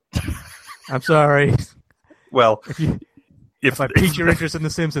Maggie. I'm sorry. Well, if I piqued your interest in The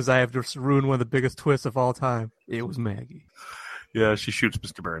Simpsons, I have just ruined one of the biggest twists of all time. It was Maggie. Yeah, she shoots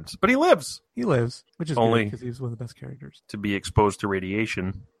Mr. Burns. But he lives. He lives, which is only because he was one of the best characters. To be exposed to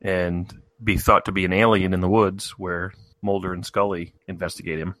radiation and be thought to be an alien in the woods where Mulder and Scully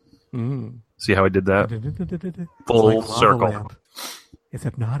investigate him. Mm. See how I did that? Full circle. Lamp. It's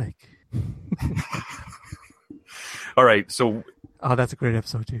hypnotic. All right, so... Oh, that's a great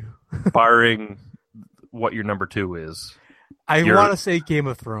episode, too. Barring what your number 2 is... I want to say Game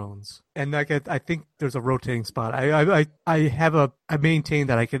of Thrones, and I think there's a rotating spot. I maintain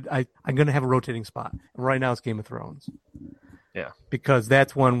that I'm going to have a rotating spot. Right now, it's Game of Thrones. Yeah, because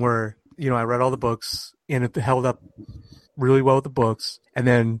that's one where I read all the books and it held up really well with the books, and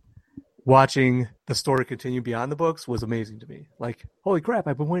then watching the story continue beyond the books was amazing to me. Like, holy crap!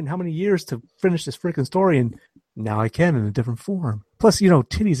 I've been waiting how many years to finish this freaking story, and now I can in a different form. Plus,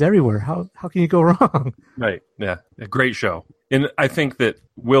 titties everywhere. How can you go wrong? Right. Yeah. A great show. And I think that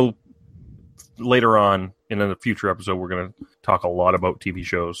we'll, later on in a future episode, we're going to talk a lot about TV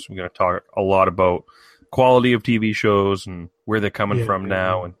shows. We're going to talk a lot about quality of TV shows and where they're coming from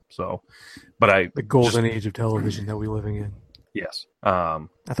now. And so, but the golden age of television that we're living in. Yes. I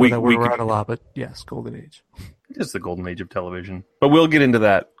thought that word around a lot, but yes, golden age. It is the golden age of television. But we'll get into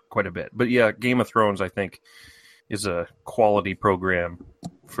that quite a bit. But yeah, Game of Thrones, I think, is a quality program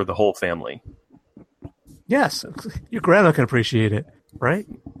for the whole family. Yes, your grandma can appreciate it, right?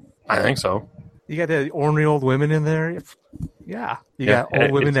 I think so. You got the ornery old women in there. Yeah. You got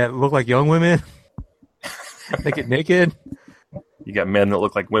old women that look like young women. They get naked. You got men that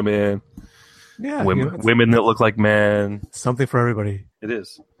look like women. Yeah. Women that look like men. Something for everybody. It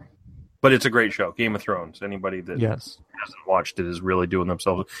is. But it's a great show. Game of Thrones. Anybody that hasn't watched it is really doing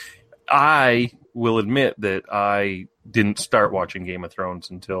themselves. I will admit that I didn't start watching Game of Thrones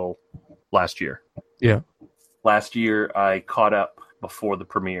until last year. Yeah. Last year I caught up before the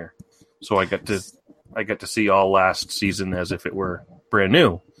premiere. So I got to see all last season as if it were brand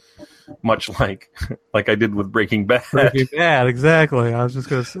new. Much like I did with Breaking Bad. Breaking Bad, exactly. I was just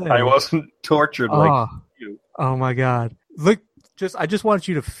going to say. I wasn't tortured like you. Oh my God. Look, I just want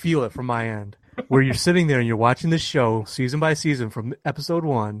you to feel it from my end. Where you're sitting there and you're watching this show season by season from episode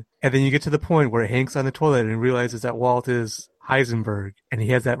 1, and then you get to the point where Hank's on the toilet and realizes that Walt is Heisenberg, and he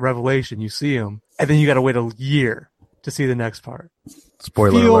has that revelation. You see him, and then you got to wait a year to see the next part.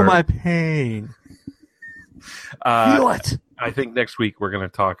 Spoiler Feel alert. my pain. Feel it. I think next week we're going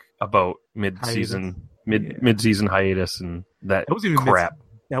to talk about mid-season hiatus and that was even crap.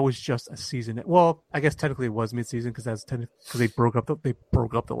 That was just a season. Well, I guess technically it was mid-season because they broke up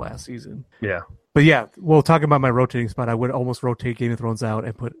the last season. Yeah. But yeah, well, talking about my rotating spot, I would almost rotate Game of Thrones out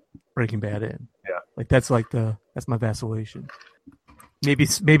and put Breaking Bad in. Yeah. That's my vacillation.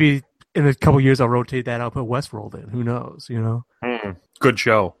 Maybe in a couple years I'll rotate that out, put Westworld in. Who knows? Good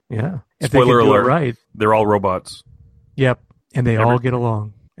show. Yeah. Spoiler alert. Right. They're all robots. Yep. And they all get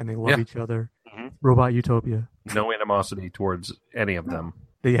along and they love each other. Mm-hmm. Robot utopia. No animosity towards any of them.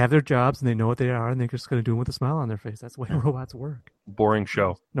 They have their jobs and they know what they are and they're just going to do them with a smile on their face. That's the way robots work. Boring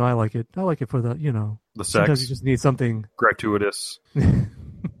show. No, I like it. I like it for the sex. Sometimes you just need something gratuitous.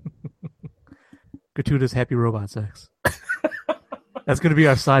 Gratuitous happy robot sex. That's going to be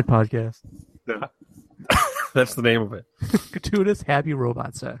our side podcast. Yeah. That's the name of it. Gratuitous happy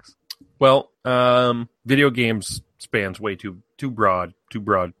robot sex. Well, video games spans way too broad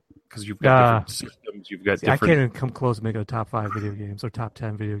because you've got different systems. You've got different. I can't even come close to making a top 5 video games or top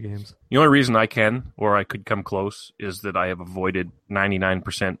 10 video games. The only reason I can or I could come close is that I have avoided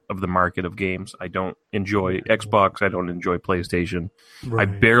 99% of the market of games. I don't enjoy Xbox. I don't enjoy PlayStation. Right.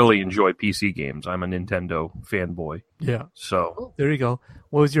 I barely enjoy PC games. I'm a Nintendo fanboy. Yeah. So there you go.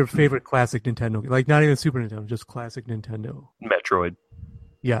 What was your favorite classic Nintendo? Like not even Super Nintendo, just classic Nintendo. Metroid.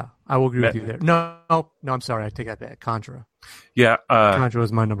 Yeah, I will agree with you there. No, I'm sorry. I take that back. Contra. Yeah. Contra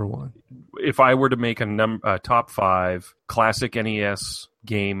was my number 1. If I were to make a top 5 classic NES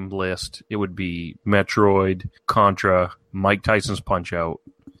game list, it would be Metroid, Contra, Mike Tyson's Punch-Out,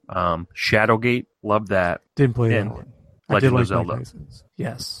 Shadowgate. Loved that. Didn't play that one. Legend of Zelda.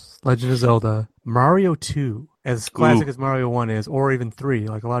 Yes. Legend of Zelda. Mario 2. As classic as Mario 1 is, or even 3,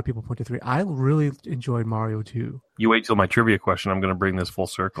 like a lot of people point to 3. I really enjoyed Mario 2. You wait till my trivia question. I'm going to bring this full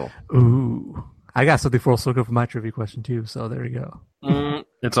circle. Ooh. I got something full circle for my trivia question, too, so there you go.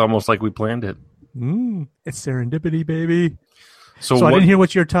 It's almost like we planned it. It's serendipity, baby. So I didn't hear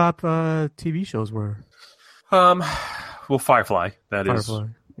what your top TV shows were. Well, Firefly. Firefly.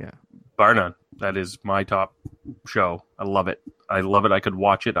 Yeah. Bar none. That is my top show. I love it. I could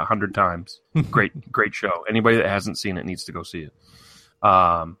watch it 100 times. Great show. Anybody that hasn't seen it needs to go see it.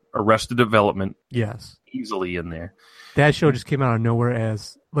 Arrested Development. Yes. Easily in there. That show just came out of nowhere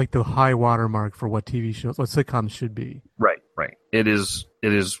as like the high watermark for what TV shows, what sitcoms should be. Right. It is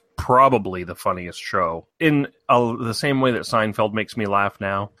probably the funniest show in the same way that Seinfeld makes me laugh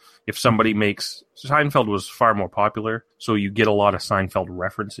now. If somebody Seinfeld was far more popular, so you get a lot of Seinfeld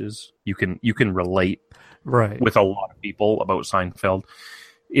references. You can relate with a lot of people about Seinfeld.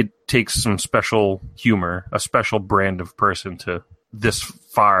 It takes some special humor, a special brand of person to this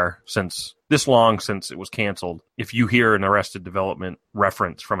long since it was canceled. If you hear an Arrested Development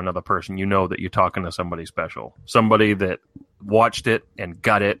reference from another person, you know that you're talking to somebody special, somebody that watched it and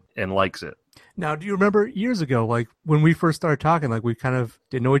got it and likes it. Now, do you remember years ago, like when we first started talking, like we kind of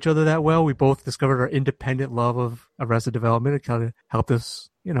didn't know each other that well. We both discovered our independent love of Arrested Development. It kind of helped us,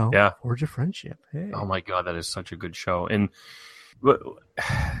 forge a friendship. Hey. Oh my God, that is such a good show. And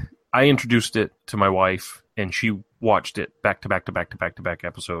I introduced it to my wife and she watched it back to back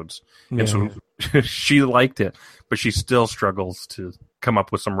episodes. And so she liked it, but she still struggles to come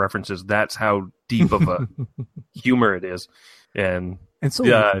up with some references. That's how deep of a humor it is. And so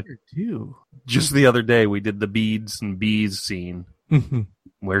weird too. Just the other day, we did the beads and bees scene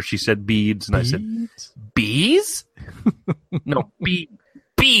where she said beads, and I said, bees? No,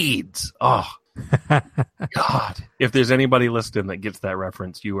 beads. Oh, God. If there's anybody listening that gets that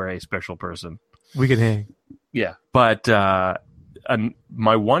reference, you are a special person. We can hang. Yeah, but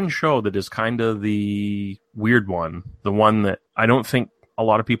my one show that is kind of the weird one, the one that I don't think a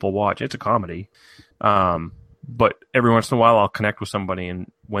lot of people watch. It's a comedy, but every once in a while I'll connect with somebody,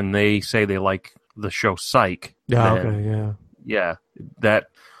 and when they say they like the show Psych, that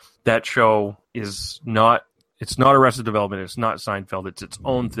show is not. It's not Arrested Development. It's not Seinfeld. It's its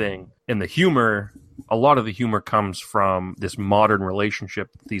own thing. And the humor, a lot of the humor comes from this modern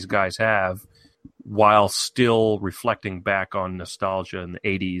relationship that these guys have, while still reflecting back on nostalgia in the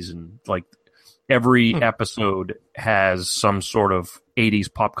 80s. And like every episode has some sort of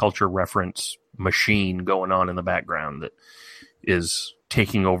 80s pop culture reference machine going on in the background that is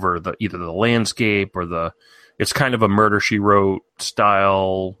taking over either the landscape or it's kind of a Murder, She Wrote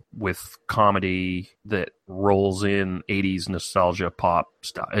style with comedy that rolls in 80s nostalgia pop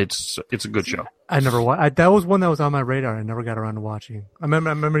style. It's a good show. I never watched. That was one that was on my radar. I never got around to watching. I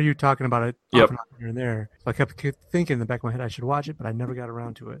remember you talking about it here and there. So I kept thinking in the back of my head I should watch it, but I never got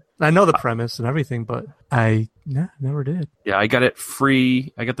around to it. I know the premise and everything, but I never did. Yeah, I got it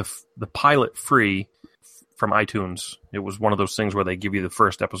free. I got the pilot free from iTunes. It was one of those things where they give you the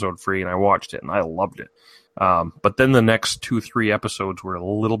first episode free, and I watched it and I loved it. But then the next 2-3 episodes were a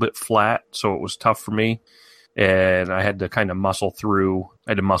little bit flat, so it was tough for me, and I had to kind of muscle through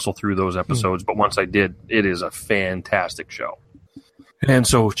those episodes. But once I did, it is a fantastic show. And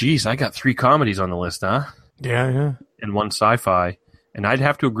so, geez, I got 3 comedies on the list, huh? Yeah. And 1 sci-fi. And I'd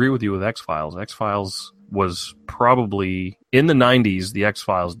have to agree with you with X-Files. X-Files was probably, in the 90s, the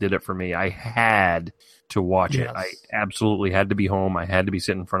X-Files did it for me. I had to watch it. I absolutely had to be home. I had to be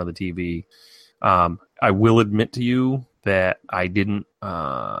sitting in front of the TV. I will admit to you that I did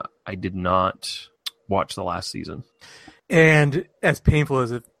not watch the last season. And as painful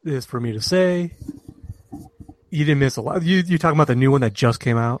as it is for me to say, you didn't miss a lot. You talking about the new one that just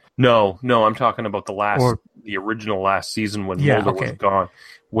came out? No, I'm talking about the original last season when Mulder was gone.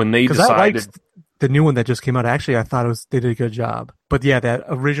 When they decided the new one that just came out, actually, I thought they did a good job. But yeah, that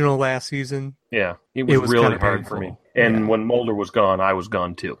original last season, it was really hard for me. And when Mulder was gone, I was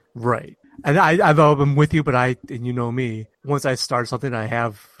gone too. Right. And I've been with you, but and you know me, once I start something, I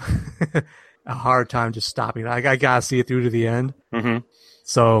have a hard time just stopping. I gotta see it through to the end. Mm-hmm.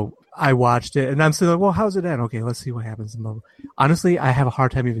 So I watched it, and I'm still like, well, how's it end? Okay, let's see what happens. Honestly, I have a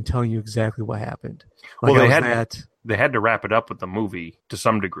hard time even telling you exactly what happened. Like, well, they had to wrap it up with the movie to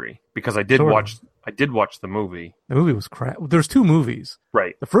some degree, because I did watch the movie. The movie was crap. There's 2 movies.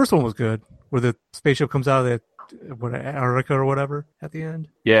 Right. The first one was good, where the spaceship comes out of Antarctica or whatever at the end.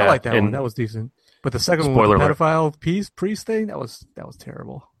 Yeah, I like that one. That was decent. But the second one, the pedophile priest thing, that was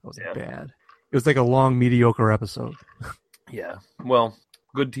terrible. That was bad. It was like a long, mediocre episode. Yeah. Well,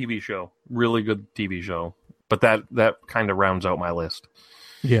 good TV show. Really good TV show. But that kind of rounds out my list.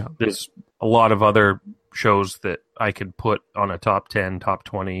 Yeah. There's a lot of other shows that I could put on a top 10, top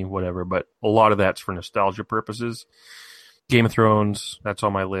 20, whatever, but a lot of that's for nostalgia purposes. Game of Thrones, that's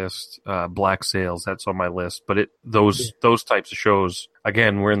on my list. Black Sails, that's on my list. But those types of shows,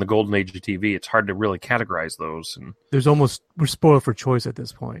 again, we're in the golden age of TV. It's hard to really categorize those. And we're spoiled for choice at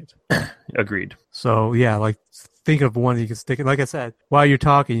this point. Agreed. So yeah, like think of one you can stick in. Like I said, while you're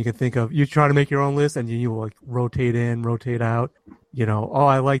talking, you can think of, you try to make your own list, and you will like rotate in, rotate out. You know,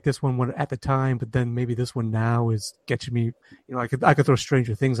 I like this one at the time, but then maybe this one now is getting me. You know, I could throw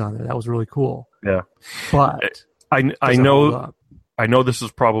Stranger Things on there. That was really cool. Yeah, but. I know this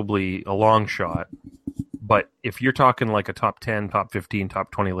is probably a long shot, but if you're talking like a top 10, top 15,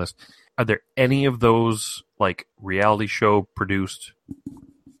 top 20 list, are there any of those like reality show produced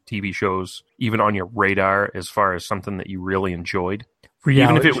TV shows even on your radar as far as something that you really enjoyed?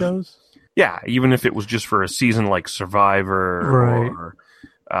 Reality shows? Even if it was just for a season like Survivor. Right. Or,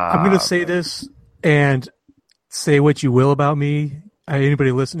 I'm going to say this, and say what you will about me,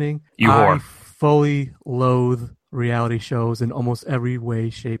 anybody listening. I fully loathe reality shows in almost every way,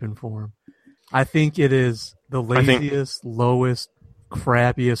 shape, and form. I think it is the laziest, lowest,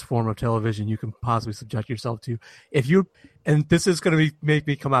 crappiest form of television you can possibly subject yourself to. And this is going to make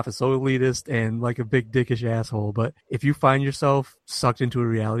me come off as so elitist and like a big dickish asshole, but if you find yourself sucked into a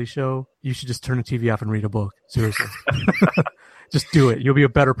reality show, you should just turn the TV off and read a book. Seriously. Just do it. You'll be a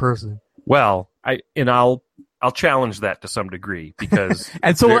better person. Well, I'll challenge that to some degree, because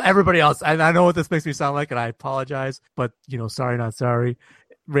and so will everybody else. And I know what this makes me sound like, and I apologize, but sorry, not sorry.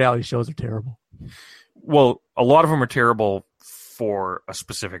 Reality shows are terrible. Well, a lot of them are terrible for a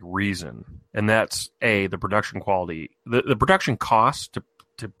specific reason, and that's the production quality. The production cost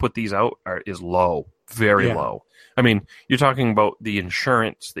to put these out is low, very low. I mean, you're talking about the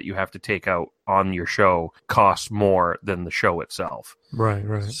insurance that you have to take out on your show costs more than the show itself.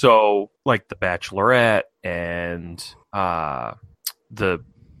 Right. So, like The Bachelorette and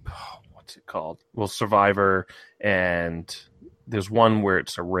what's it called? Well, Survivor, and there's one where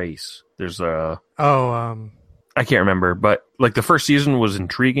it's a race. There's a I can't remember, but like the first season was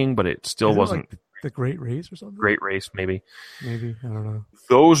intriguing, but it still wasn't. Like the Great Race or something? Great Race, maybe. Maybe, I don't know.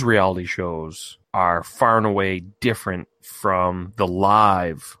 Those reality shows are far and away different from the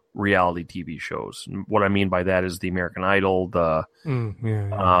live reality TV shows. And what I mean by that is the American Idol, the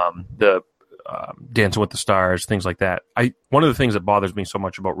Dancing with the Stars, things like that. One of the things that bothers me so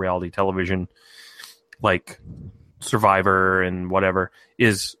much about reality television, like Survivor and whatever,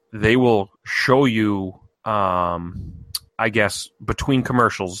 is they will show you, I guess, between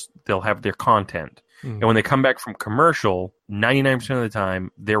commercials, they'll have their content. And when they come back from commercial, 99% of the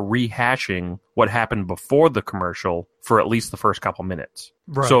time, they're rehashing what happened before the commercial for at least the first couple minutes.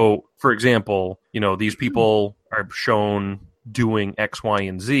 Right. So, for example, these people are shown doing X, Y,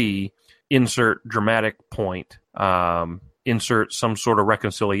 and Z, insert dramatic point, insert some sort of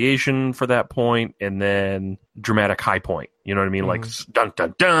reconciliation for that point, and then dramatic high point. You know what I mean? Like, dun,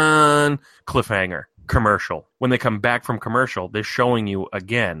 dun, dun, cliffhanger, commercial. When they come back from commercial, they're showing you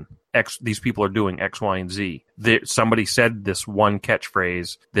again, these people are doing X, Y, and Z. Somebody said this one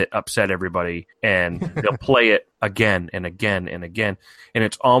catchphrase that upset everybody, and they'll play it again and again and again. And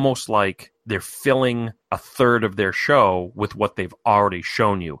it's almost like they're filling a third of their show with what they've already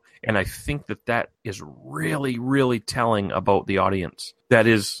shown you. And I think that is really, really telling about the audience. That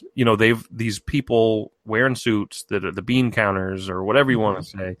is, these people wearing suits that are the bean counters or whatever you want to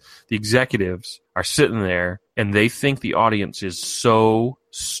say, the executives are sitting there and they think the audience is so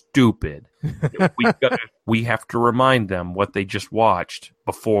stupid. We have to remind them what they just watched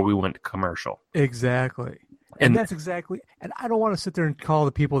before we went to commercial. Exactly. And that's exactly, and I don't want to sit there and call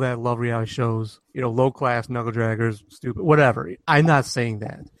the people that love reality shows, low class, knuckle draggers, stupid, whatever. I'm not saying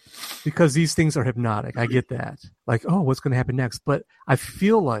that, because these things are hypnotic. I get that. Like, oh, what's going to happen next? But I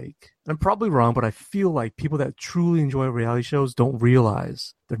feel like, I'm probably wrong, but I feel like people that truly enjoy reality shows don't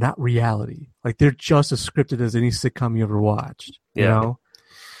realize they're not reality. Like, they're just as scripted as any sitcom you ever watched. You know?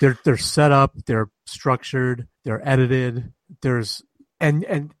 They're set up, they're structured, they're edited,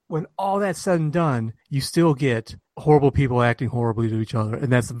 And when all that's said and done, you still get horrible people acting horribly to each other,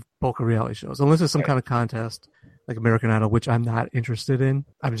 and that's the bulk of reality shows. Unless it's some kind of contest, like American Idol, which I'm not interested in.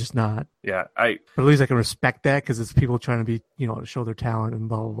 I'm just not. Yeah, but at least I can respect that, because it's people trying to be, to show their talent and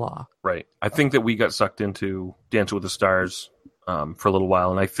blah, blah, blah. Right. I think that we got sucked into Dancing with the Stars for a little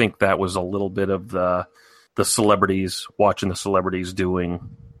while, and I think that was a little bit of the celebrities, watching the celebrities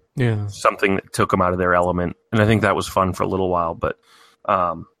doing something that took them out of their element. And I think that was fun for a little while, but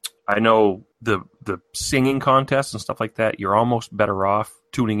I know the singing contests and stuff like that, you're almost better off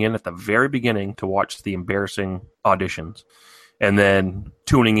tuning in at the very beginning to watch the embarrassing auditions, and then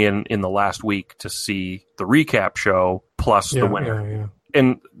tuning in the last week to see the recap show plus the winner. Yeah.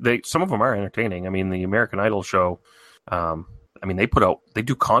 And some of them are entertaining. I mean, the American Idol show, they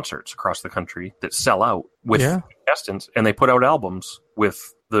do concerts across the country that sell out with contestants, and they put out albums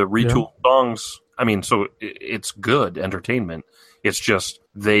with the retooled songs. I mean, so it's good entertainment. It's just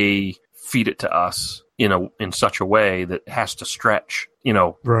they feed it to us in such a way that has to stretch,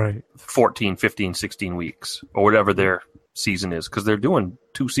 14, 15, 16 weeks or whatever their season is, because they're doing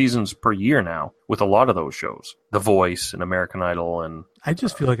 2 seasons per year now with a lot of those shows, The Voice and American Idol. And I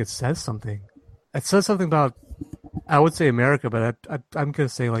just feel like it says something. It says something about, I would say America, but I'm going to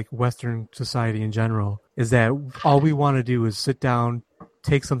say like Western society in general, is that all we want to do is sit down,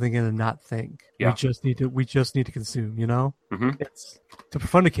 take something in and not think. Yeah. We just need to consume, Mm-hmm. It's to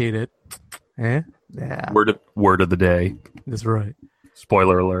profundicate it. Yeah. Word of the day. That's right.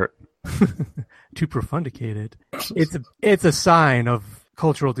 Spoiler alert. To profundicate it. It's a sign of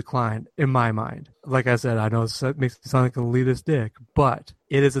cultural decline in my mind. Like I said, I know it makes me sound like an elitist dick, but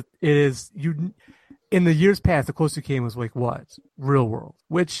it is you. In the years past, the closest you came was like what? Real World,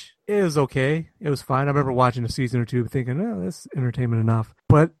 which is okay. It was fine. I remember watching a season or two thinking, oh, that's entertainment enough.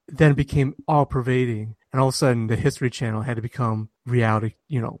 But then it became all-pervading. And all of a sudden, the History Channel had to become reality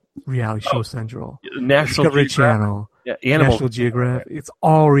show central. National Discovery Channel, National Geographic. It's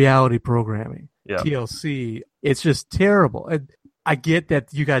all reality programming. Yeah. TLC. It's just terrible. And I get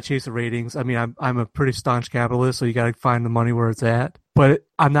that you got to chase the ratings. I mean, I'm a pretty staunch capitalist, so you got to find the money where it's at. But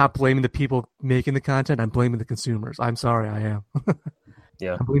I'm not blaming the people making the content. I'm blaming the consumers. I'm sorry, I am.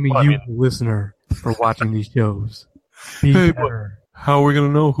 Yeah. I'm blaming the listener, for watching these shows. Be better. How are we going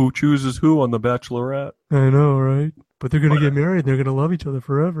to know who chooses who on The Bachelorette? I know, right? but they're going to get married. And they're going to love each other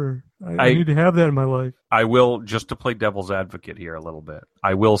forever. I need to have that in my life. I will, just to play devil's advocate here a little bit,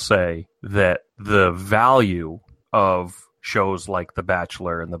 I will say that the value of shows like The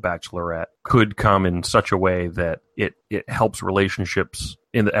Bachelor and The Bachelorette could come in such a way that it helps relationships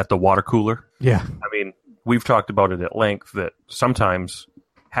at the water cooler. Yeah. I mean, we've talked about it at length that sometimes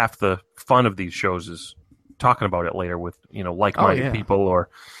half the fun of these shows is talking about it later with, like-minded people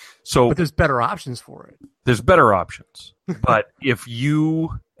But there's better options for it. There's better options. But if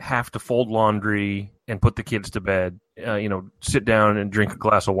you have to fold laundry and put the kids to bed, sit down and drink a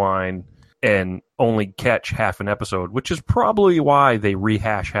glass of wine and only catch half an episode, which is probably why they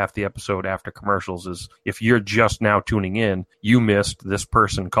rehash half the episode after commercials, is if you're just now tuning in, you missed this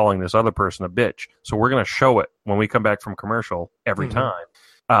person calling this other person a bitch. So we're going to show it when we come back from commercial every time.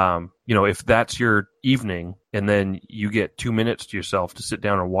 If that's your evening and then you get 2 minutes to yourself to sit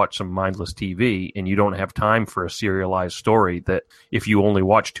down and watch some mindless TV and you don't have time for a serialized story, that if you only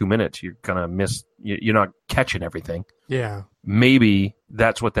watch 2 minutes, you're going to miss, you're not catching everything. Yeah. Maybe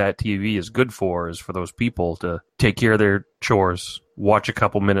that's what that TV is good for, is for those people to take care of their chores, watch a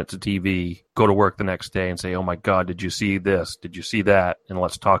couple minutes of TV, go to work the next day and say, oh my God, did you see this? Did you see that? And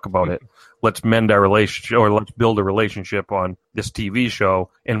let's talk about it. Let's mend our relationship, or let's build a relationship on this TV show,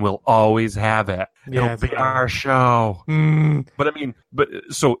 and we'll always have it. Yeah, it'll be our show. But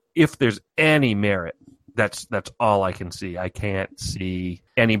so if there's any merit, that's all I can see. I can't see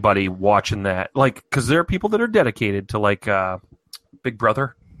anybody watching that, because there are people that are dedicated to Big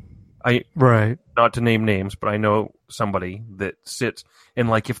Brother. Right. Not to name names, but I know somebody that sits and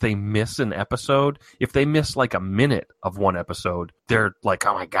if they miss an episode, if they miss a minute of one episode, they're like,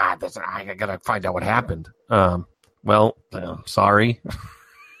 oh my God, I gotta find out what happened. Sorry.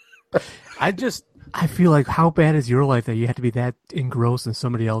 I feel like, how bad is your life that you have to be that engrossed in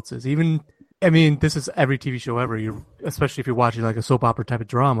somebody else's? This is every TV show ever. Especially if you're watching a soap opera type of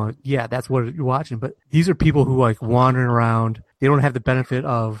drama. Yeah, that's what you're watching. But these are people who wandering around. They don't have the benefit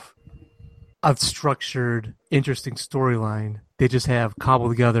of a structured, interesting storyline. They just have cobbled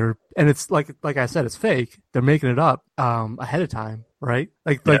together, and it's like I said, it's fake. They're making it up ahead of time, right?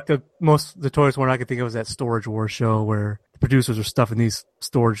 The most notorious one I could think of was that Storage Wars show where the producers are stuffing these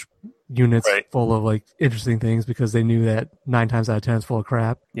storage units full of interesting things because they knew that 9 times out of 10 it's full of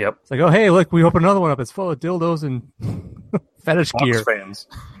crap. Yep. It's oh hey, look, we open another one up. It's full of dildos and fetish Fox gear. Fans.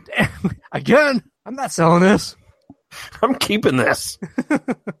 Damn, again, I'm not selling this. I'm keeping this. Oh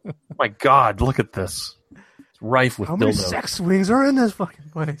my God, look at this. It's rife with dildos. How many sex swings are in this fucking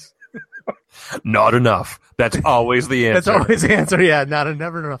place? Not enough. That's always the answer. That's always the answer. Yeah,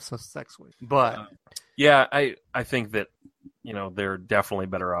 never enough sex swings. But I think that there are definitely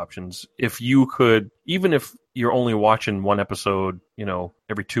better options. If you could, even if you're only watching one episode,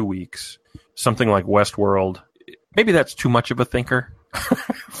 every 2 weeks, something like Westworld, maybe that's too much of a thinker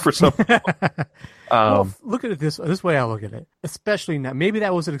for some people. Look at it this way. I look at it, especially now. Maybe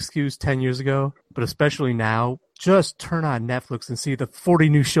that was an excuse 10 years ago, but especially now, just turn on Netflix and see the 40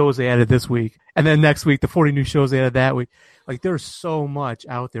 new shows they added this week, and then next week the 40 new shows they added that week. There's so much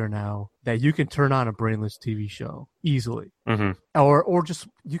out there now that you can turn on a brainless TV show easily, or just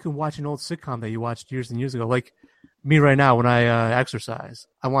you can watch an old sitcom that you watched years and years ago. Like me right now, when I exercise,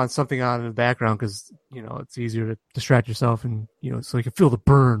 I want something on in the background because it's easier to distract yourself, and so you can feel the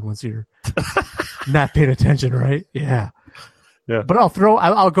burn once you're not paying attention, right? Yeah. But I'll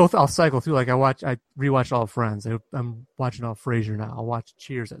cycle through. I rewatched all Friends. I'm watching all Frasier now. I'll watch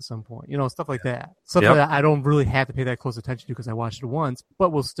Cheers at some point. Stuff like that. Something that I don't really have to pay that close attention to because I watched it once,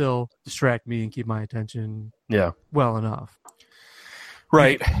 but will still distract me and keep my attention. Well enough.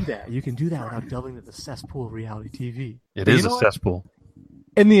 Right. You can do that without delving into the cesspool of reality TV. It is a cesspool.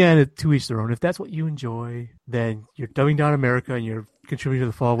 In the end, to each their own. If that's what you enjoy, then you're dumbing down America and you're contributing to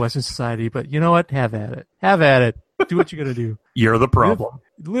the fall of Western society. But you know what? Have at it. Have at it. Do what you're going to do. You're the problem.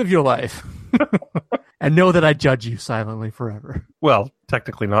 Live your life. And know that I judge you silently forever. Well,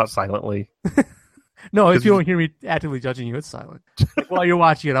 technically not silently. No, if you don't hear me actively judging you, it's silent. While you're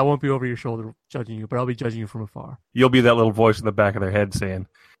watching it, I won't be over your shoulder judging you, but I'll be judging you from afar. You'll be that little voice in the back of their head saying,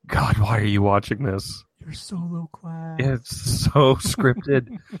 God, why are you watching this? You're so low class. It's so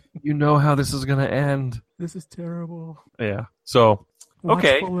scripted. You know how this is going to end. This is terrible. Yeah. So,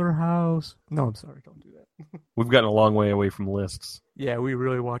 okay. Watch Fuller House. No, I'm sorry. Don't do that. We've gotten a long way away from lists. Yeah, we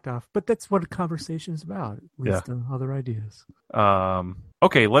really walked off. But that's what a conversation is about. Leads to other ideas.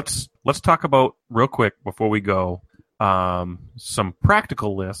 Okay, let's talk about, real quick before we go, some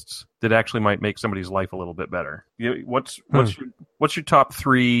practical lists that actually might make somebody's life a little bit better. What's your top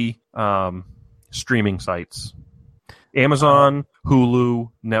 3 streaming sites? Amazon,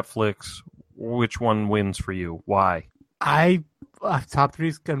 Hulu, Netflix. Which one wins for you? Why? top three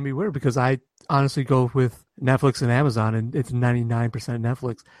is going to be weird because I honestly go with Netflix and Amazon, and it's 99%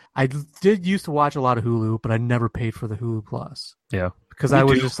 Netflix. I did used to watch a lot of Hulu, but I never paid for the Hulu Plus. Yeah. Because I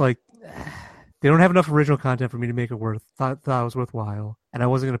was just like, they don't have enough original content for me to make it thought it was worthwhile, and I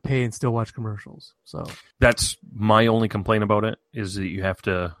wasn't going to pay and still watch commercials. So that's my only complaint about it, is that you have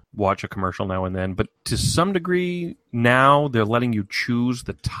to watch a commercial now and then. But to some degree, now they're letting you choose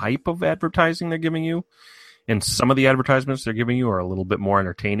the type of advertising they're giving you, and some of the advertisements they're giving you are a little bit more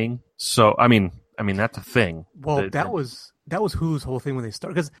entertaining. So I mean that's a thing. Well, that was Hulu's whole thing when they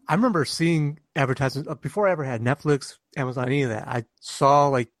started. Because I remember seeing advertisements before I ever had Netflix, Amazon, any of that. I saw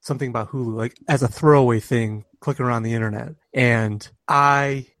like something about Hulu, like as a throwaway thing, clicking around the internet, and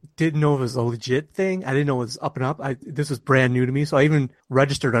I didn't know it was a legit thing. I didn't know it was up and up. This was brand new to me, so I even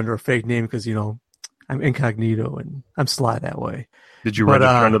registered under a fake name because I'm incognito and I'm sly that way. Did you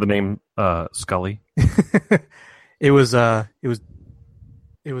register under the name Scully? It was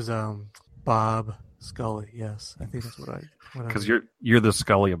Bob Scully. Yes, I think that's what I. Because you're the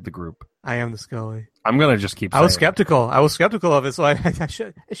Scully of the group. I am the Scully. I'm gonna just keep. I was skeptical. Of it, so it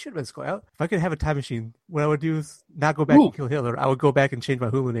should have been Scully. If I could have a time machine, what I would do is not go back and kill Hitler. I would go back and change my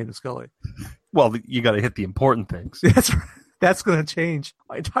Hulu name to Scully. Well, you got to hit the important things. That's right. That's going to change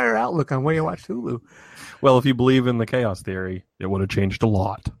my entire outlook on when you watch Hulu. Well, if you believe in the chaos theory, it would have changed a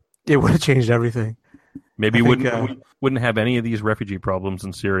lot. It would have changed everything. Maybe we wouldn't have any of these refugee problems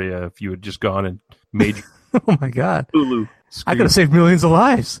in Syria if you had just gone and made. Oh my God, Hulu! I could have saved millions of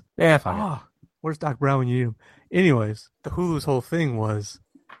lives. Yeah, fine. Where's Doc Brown when you need him? Anyways, the Hulu's whole thing was,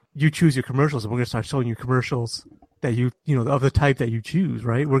 you choose your commercials, and we're going to start showing you commercials that of the type that you choose.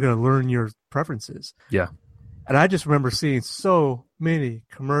 Right? We're going to learn your preferences. Yeah. And I just remember seeing so many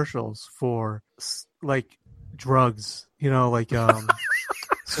commercials for like drugs, like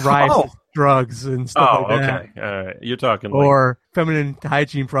psoriasis drugs and stuff like that. Okay. You're talking or feminine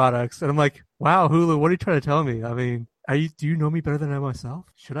hygiene products. And I'm like, wow, Hulu, what are you trying to tell me? I mean, do you know me better than I myself?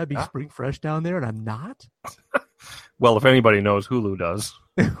 Should I be spring fresh down there and I'm not? Well, if anybody knows, Hulu does.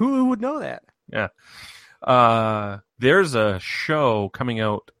 Hulu would know that. Yeah. There's a show coming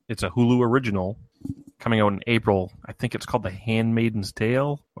out. It's a Hulu original coming out in April. I think it's called The Handmaid's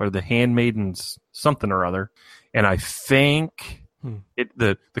Tale or The Handmaid's something or other. And I think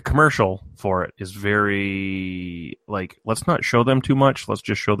the commercial for it is very like, let's not show them too much. Let's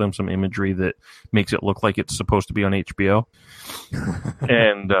just show them some imagery that makes it look like it's supposed to be on HBO.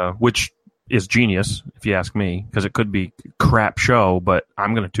 And which is genius, if you ask me, because it could be a crap show, but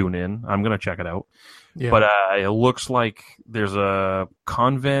I'm going to tune in. I'm going to check it out. Yeah. But it looks like there's a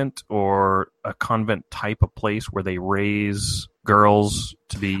convent or a convent type of place where they raise girls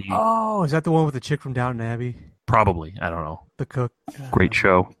to be... Oh, is that the one with the chick from Downton Abbey? Probably. I don't know. The cook. Great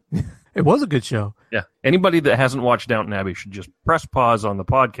show. It was a good show. Yeah. Anybody that hasn't watched Downton Abbey should just press pause on the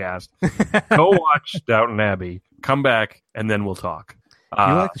podcast, go watch Downton Abbey, come back, and then we'll talk. Do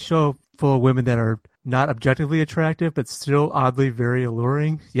you like the show full of women that are not objectively attractive, but still oddly very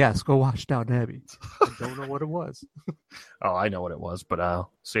alluring? Yes, go watch Downton Abbey. I don't know what it was. Oh, I know what it was, but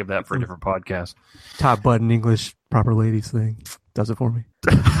I'll save that for a different podcast. Top button English proper ladies thing does it for me.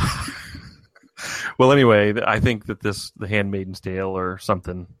 Well, anyway, I think that The Handmaid's Tale or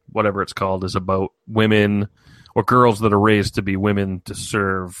something, whatever it's called, is about women or girls that are raised to be women to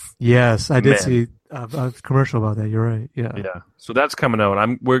serve. Yes, I did see a commercial about that. You're right. Yeah. Yeah. So that's coming out.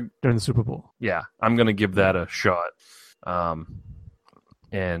 We're during the Super Bowl. Yeah, I'm going to give that a shot.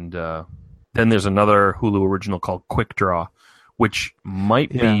 And then there's another Hulu original called Quick Draw, which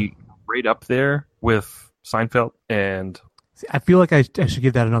might be right up there with Seinfeld. And I feel like I should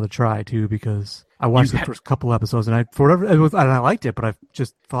give that another try too, because I watched the first couple episodes and I liked it, but I've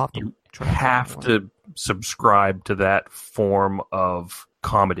just thought you have to subscribe to that form of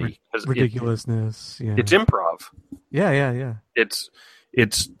comedy. Ridiculousness. It's improv. Yeah.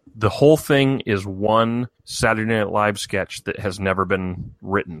 It's the whole thing is one Saturday Night Live sketch that has never been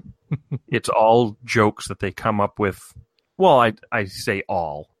written. It's all jokes that they come up with. Well, I say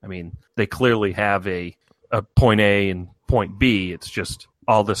all. I mean, they clearly have a point A and point B. It's just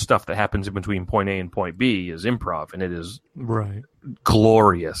all this stuff that happens in between point A and point B is improv, and it is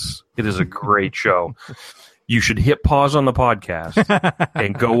glorious. It is a great show. You should hit pause on the podcast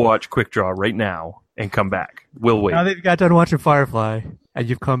and go watch Quick Draw right now and come back. We'll wait. Now that you got done watching Firefly and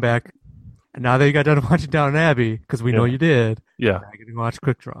you've come back, and now that you got done watching Downton Abbey, because we know you did, now you're going to watch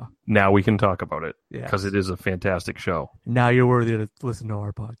Quick Draw. Now we can talk about it because it is a fantastic show. Now you're worthy to listen to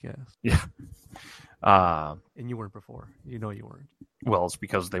our podcast. Yeah. And you weren't before. You know you weren't. Well, it's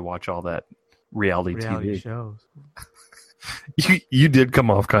because they watch all that reality TV shows. You did come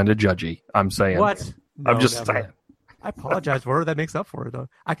off kind of judgy. I'm saying. What? I'm just saying. I apologize for it. That makes up for it, though.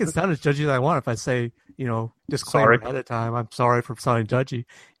 I can sound as judgy as I want if I say, disclaimer ahead of time. I'm sorry for sounding judgy.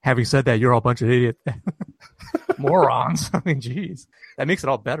 Having said that, you're all a bunch of idiots. Morons. I mean, geez. That makes it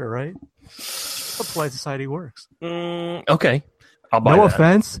all better, right? That's how polite society works. Okay. I'll buy No that.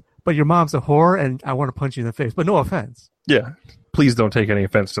 offense, but your mom's a whore, and I want to punch you in the face. But no offense. Yeah. Please don't take any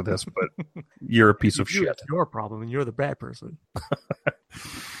offense to this, but you're a piece of shit. It's your problem, and you're the bad person.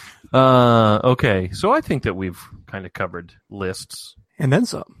 Okay. So I think that we've kind of covered lists And then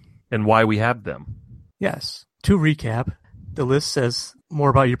some. and why we have them. Yes. To recap, the list says more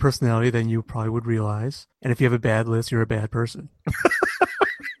about your personality than you probably would realize. And if you have a bad list, you're a bad person.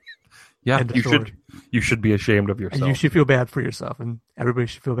 Yeah, End of you story. should be ashamed of yourself. And you should feel bad for yourself, and everybody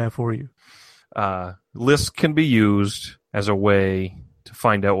should feel bad for you. Lists can be used as a way to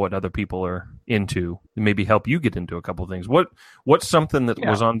find out what other people are into and maybe help you get into a couple of things. What's something that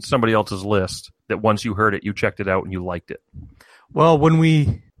was on somebody else's list that once you heard it, you checked it out and you liked it? Well, when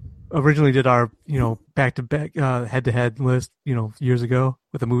we originally did our, back-to-back, head-to-head list, years ago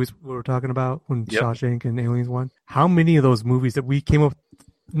with the movies we were talking about when Shawshank and Aliens won, how many of those movies that we came up,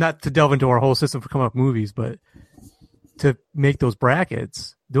 not to delve into our whole system for coming up with movies, but to make those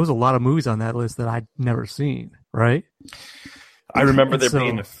brackets, there was a lot of movies on that list that I'd never seen, right? I remember there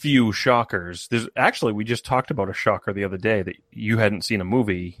being a few shockers. We just talked about a shocker the other day that you hadn't seen a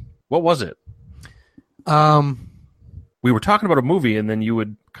movie. What was it? We were talking about a movie, and then you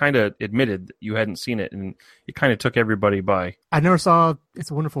had kind of admitted that you hadn't seen it, and it kind of took everybody by. I never saw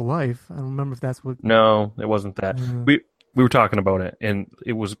It's a Wonderful Life. I don't remember if that's what. No, it wasn't that. We were talking about it, and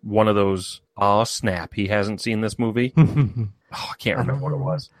it was one of those. Oh snap! He hasn't seen this movie. I can't remember what it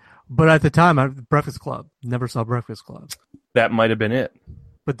was. But at the time, Breakfast Club. Never saw Breakfast Club. That might have been it.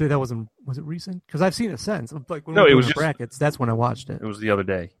 But that wasn't. Was it recent? Because I've seen it since. Like when no, we it were was doing just brackets. That's when I watched it. It was the other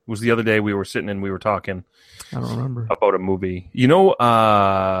day. It was the other day we were sitting and we were talking. I don't remember about a movie.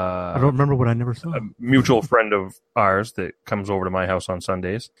 I don't remember what I never saw. A mutual friend of ours that comes over to my house on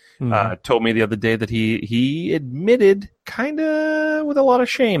Sundays told me the other day that he admitted, kind of with a lot of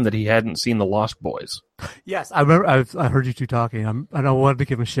shame, that he hadn't seen The Lost Boys. Yes, I remember. I heard you two talking. I wanted to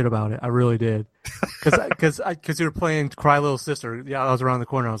give him shit about it. I really did, because you were playing "Cry Little Sister." Yeah, I was around the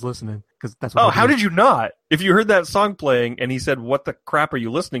corner. I was listening because that's. What how did you not? If you heard that song playing and he said, "What the crap are you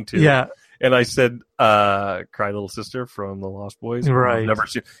listening to?" Yeah, and I said, "Cry Little Sister" from The Lost Boys. Right. Never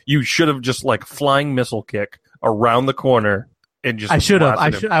seen. You should have just flying missile kick around the corner. And just I should have.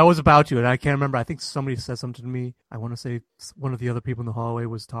 I was about to, and I can't remember. I think somebody said something to me. I want to say one of the other people in the hallway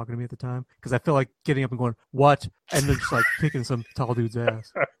was talking to me at the time because I feel like getting up and going, "What?" and then just kicking some tall dude's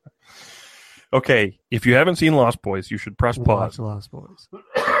ass. Okay, if you haven't seen Lost Boys, you should press pause. Watch Lost Boys.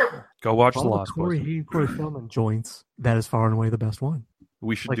 Go watch The Lost Corey Boys. Haim, Corey Feldman joints. That is far and away the best one.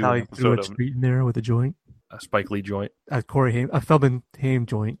 We should like do how an he threw episode a of treat in there with a joint. a Spike Lee joint. Corey Haim, a Feldman Haim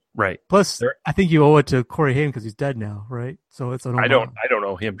joint. Right. Plus, I think you owe it to Corey Haim because he's dead now, right? So it's an I don't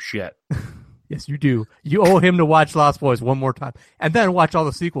know him shit. Yes, you do. You owe him to watch Lost Boys one more time, and then watch all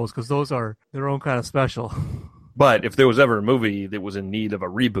the sequels because those are their own kind of special. But if there was ever a movie that was in need of a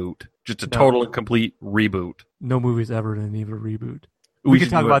reboot, just a total and complete reboot. No movie's ever in need of a reboot. We can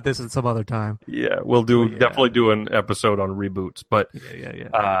talk about this at some other time. Yeah, we'll definitely do an episode on reboots. But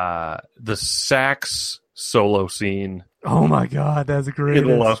the sax solo scene. Oh my God, that's great. In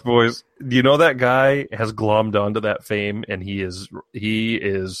The Lost Boys. Do you know that guy has glommed onto that fame and he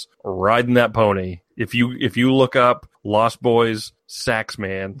is riding that pony. If you look up Lost Boys sax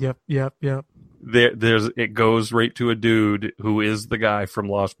man. Yep. It goes right to a dude who is the guy from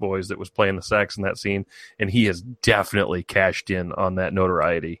Lost Boys that was playing the sax in that scene, and he has definitely cashed in on that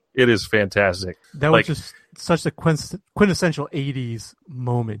notoriety. It is fantastic. That was just such a quintessential 80s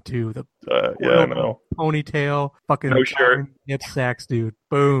moment too. I know. Ponytail, fucking no shirt, hip sax dude.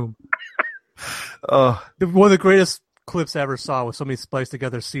 Boom. One of the greatest clips I ever saw was somebody spliced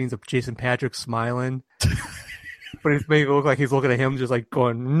together scenes of Jason Patrick smiling. But it's making it look like he's looking at him just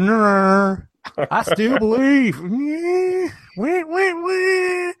going, "Nah, I still believe." And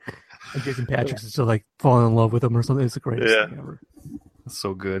Jason Patrick's still falling in love with him or something. It's the greatest thing ever. That's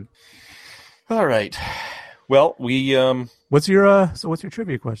so good. All right. Well, we What's your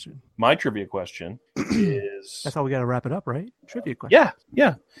trivia question? My trivia question is that's how we got to wrap it up, right? Trivia question.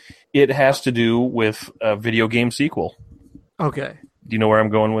 Yeah. It has to do with a video game sequel. Okay. Do you know where I'm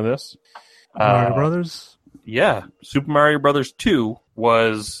going with this? Mario Brothers? Yeah. Super Mario Brothers 2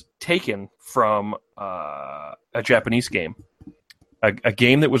 was taken from a Japanese game. A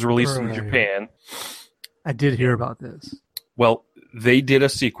game that was released in Japan. I did hear about this. Well, they did a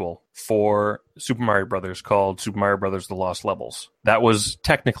sequel for Super Mario Brothers called Super Mario Brothers: The Lost Levels. That was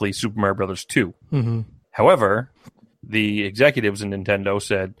technically Super Mario Brothers 2. Mm-hmm. However, the executives in Nintendo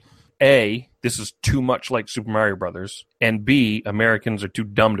said, A, this is too much like Super Mario Brothers, and B, Americans are too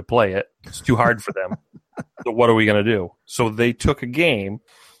dumb to play it. It's too hard for them. So what are we going to do? So they took a game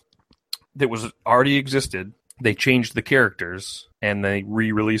that was already existed, they changed the characters, and they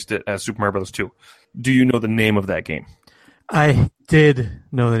re-released it as Super Mario Brothers 2. Do you know the name of that game? I did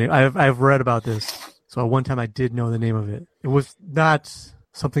know the name. I've read about this. So one time I did know the name of it. It was not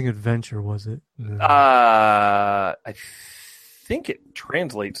something adventure, was it? No. I think it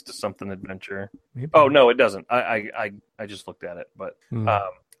translates to something adventure. Maybe. Oh no, it doesn't. I just looked at it, but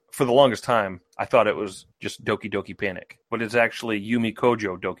for the longest time I thought it was just Doki Doki Panic, but it's actually Yumi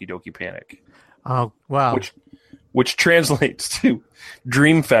Kojo Doki Doki Panic. Oh wow! Which translates to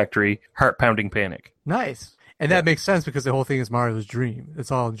Dream Factory Heart Pounding Panic. Nice. And that makes sense because the whole thing is Mario's dream.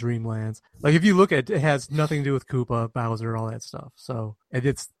 It's all Dreamlands. Like if you look at it, it has nothing to do with Koopa, Bowser, all that stuff. So and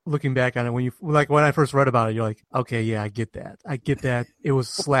it's looking back on it when I first read about it, you're like, okay, yeah, I get that. It was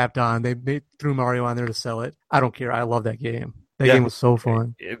slapped on. They threw Mario on there to sell it. I don't care. I love that game. That game was so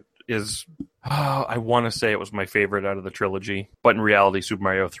fun. It is. I want to say it was my favorite out of the trilogy, but in reality, Super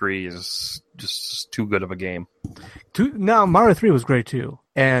Mario 3 is just too good of a game. No, Mario 3 was great too,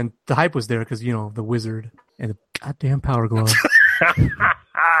 and the hype was there because the wizard. And the goddamn Power Glove.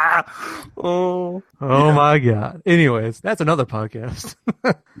 Oh my God. Anyways, that's another podcast.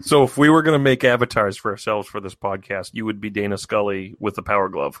 So if we were going to make avatars for ourselves for this podcast, you would be Dana Scully with the Power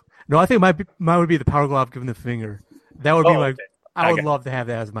Glove. No, I think mine would be the Power Glove giving the finger. That would be my... Okay. I would love to have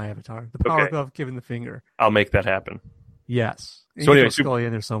that as my avatar. The Power Glove giving the finger. I'll make that happen. Yes. So anyway, Scully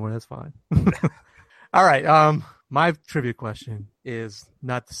in there somewhere. That's fine. All right. My trivia question is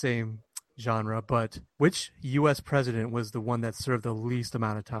not the same genre, but which U.S. president was the one that served the least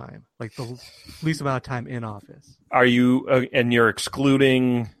amount of time? Like the least amount of time in office? Are you, and you're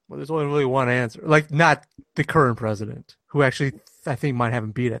excluding... Well, there's only really one answer. Like, not the current president, who actually I think might have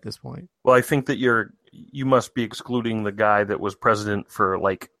him beat at this point. Well, I think that you must be excluding the guy that was president for,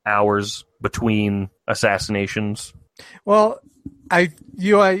 like, hours between assassinations. Well...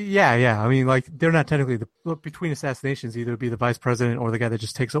 Yeah. I mean, like, they're not technically between assassinations. Either be the vice president or the guy that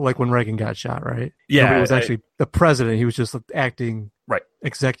just takes it, like when Reagan got shot, right? Yeah, nobody was actually the president. He was just acting right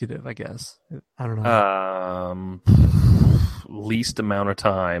executive, I guess. I don't know. Least amount of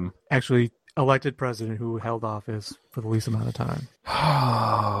time. Actually, elected president who held office for the least amount of time.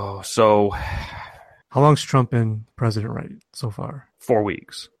 Oh, so how long's Trump been president right so far? 4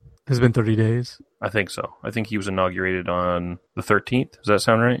 weeks. Has it been 30 days? I think so. I think he was inaugurated on the 13th. Does that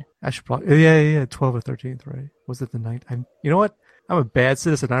sound right? I should probably... Yeah, 12 or 13th, right? Was it the 9th? You know what? I'm a bad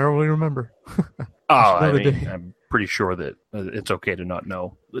citizen. I don't really remember. I'm pretty sure that it's okay to not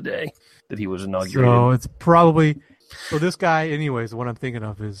know the day that he was inaugurated. So it's probably... So this guy, anyways, what I'm thinking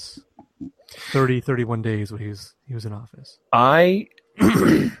of is 31 days when he was in office. I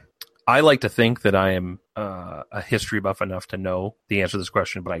like to think that I am a history buff enough to know the answer to this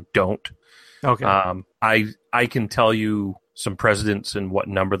question, but I don't. Okay. I can tell you some presidents and what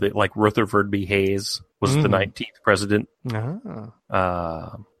number they like. Rutherford B. Hayes was the 19th president.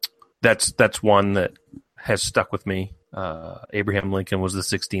 That's one that has stuck with me. Abraham Lincoln was the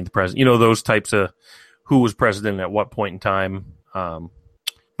 16th president. Those types of who was president at what point in time.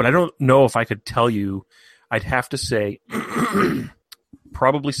 But I don't know if I could tell you. I'd have to say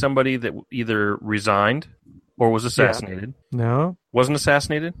probably somebody that either resigned or was assassinated. Yeah. No. Wasn't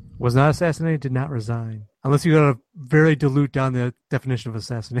assassinated? Was not assassinated, did not resign. Unless you're going to very dilute down the definition of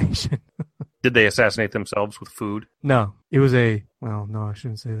assassination. Did they assassinate themselves with food? No. It was well, no, I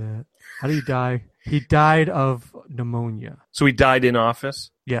shouldn't say that. How did he die? He died of pneumonia. So he died in office?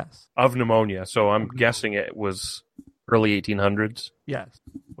 Yes. Of pneumonia. So I'm guessing it was early 1800s? Yes.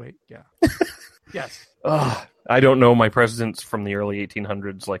 Wait, yeah. Yes. I don't know my presidents from the early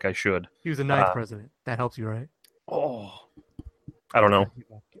 1800s like I should. He was the 9th president. That helps you, right? Oh. I don't know.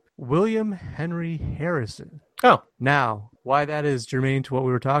 William Henry Harrison. Oh. Now, why that is germane to what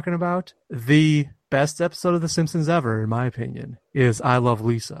we were talking about, the best episode of The Simpsons ever, in my opinion, is I Love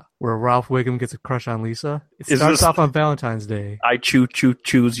Lisa, where Ralph Wiggum gets a crush on Lisa. It starts off on Valentine's Day. I choose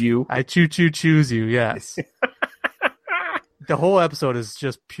you. I choose you, yes. The whole episode is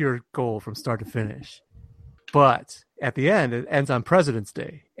just pure gold from start to finish. But at the end, it ends on President's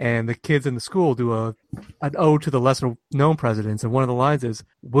Day, and the kids in the school do an ode to the lesser-known presidents, and one of the lines is,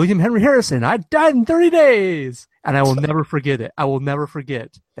 William Henry Harrison, I died in 30 days! And I will never forget it. I will never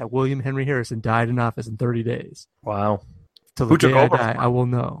forget that William Henry Harrison died in office in 30 days. Wow. Till the day I die, I will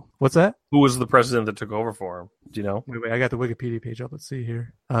know. What's that? Who was the president that took over for him? Do you know? Wait, I got the Wikipedia page up. Let's see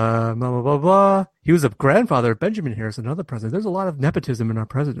here. Blah, blah, blah, blah. He was the grandfather of Benjamin Harrison, another president. There's a lot of nepotism in our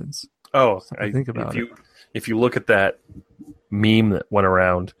presidents. Oh, think about it. if you look at that meme that went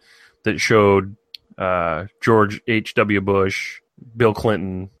around that showed George H.W. Bush, Bill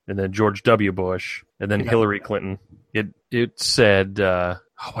Clinton, and then George W. Bush, and then Hillary Clinton, it said,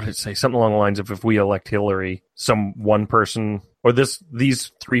 what did it say? Something along the lines of, if we elect Hillary, some one person, or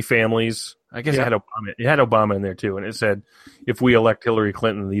these three families, I guess it had Obama in there too, and it said, if we elect Hillary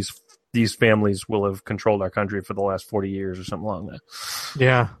Clinton, these families will have controlled our country for the last 40 years or something along that.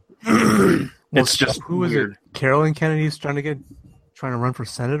 Yeah. It's just who was it? Carolyn Kennedy's trying to run for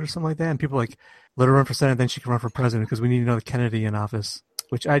Senate or something like that, and people like, let her run for Senate, then she can run for president because we need another Kennedy in office.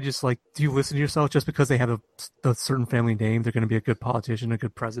 Which I just like, do you listen to yourself just because they have a certain family name, they're going to be a good politician, a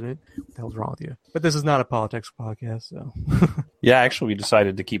good president? What the hell's wrong with you? But this is not a politics podcast, so. Yeah, actually, we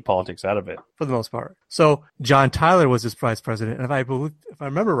decided to keep politics out of it. For the most part. So, John Tyler was his vice president, and if I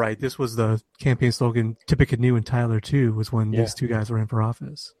remember right, this was the campaign slogan, Tippecanoe and Tyler too, was when these two guys ran for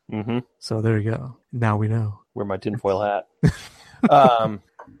office. Mm-hmm. So there you go. Now we know. Wear my tinfoil hat.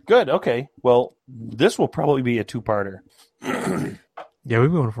 Good, okay. Well, this will probably be a two-parter. Yeah,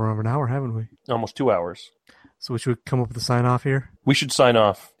 we've been going for over an hour, haven't we? Almost 2 hours. So we should come up with a sign-off here? We should sign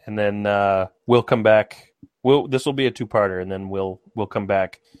off, and then we'll come back. This will be a two-parter, and then we'll come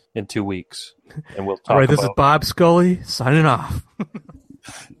back in 2 weeks, and we'll talk. All right, this is Bob Scully signing off.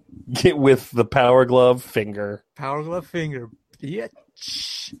 Get with the power glove finger. Power glove finger,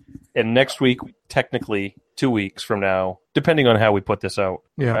 bitch. And next week, technically 2 weeks from now, depending on how we put this out,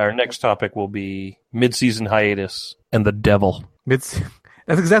 our next topic will be mid-season hiatus and the devil. That's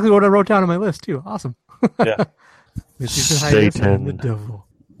exactly what I wrote down on my list, too. Awesome. Yeah. Mid-season hiatus and the devil.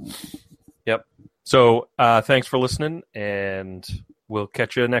 Yep. So thanks for listening, and we'll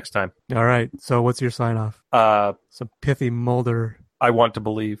catch you next time. All right. So what's your sign-off? Some pithy Mulder. I want to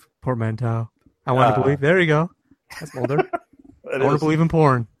believe. Portmanteau. I want to believe. There you go. That's Mulder. I want to believe in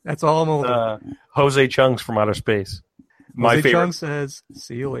porn. That's all Mulder. Jose Chung's from outer space. Jose Chung says,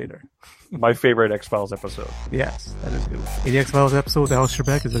 see you later. My favorite X-Files episode. Yes, that is good. In the X-Files episode with Alex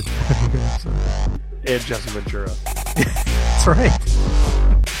Trebek is a good episode. And Jesse Ventura. That's right.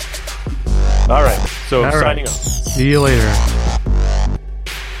 All right. So signing off. See you later.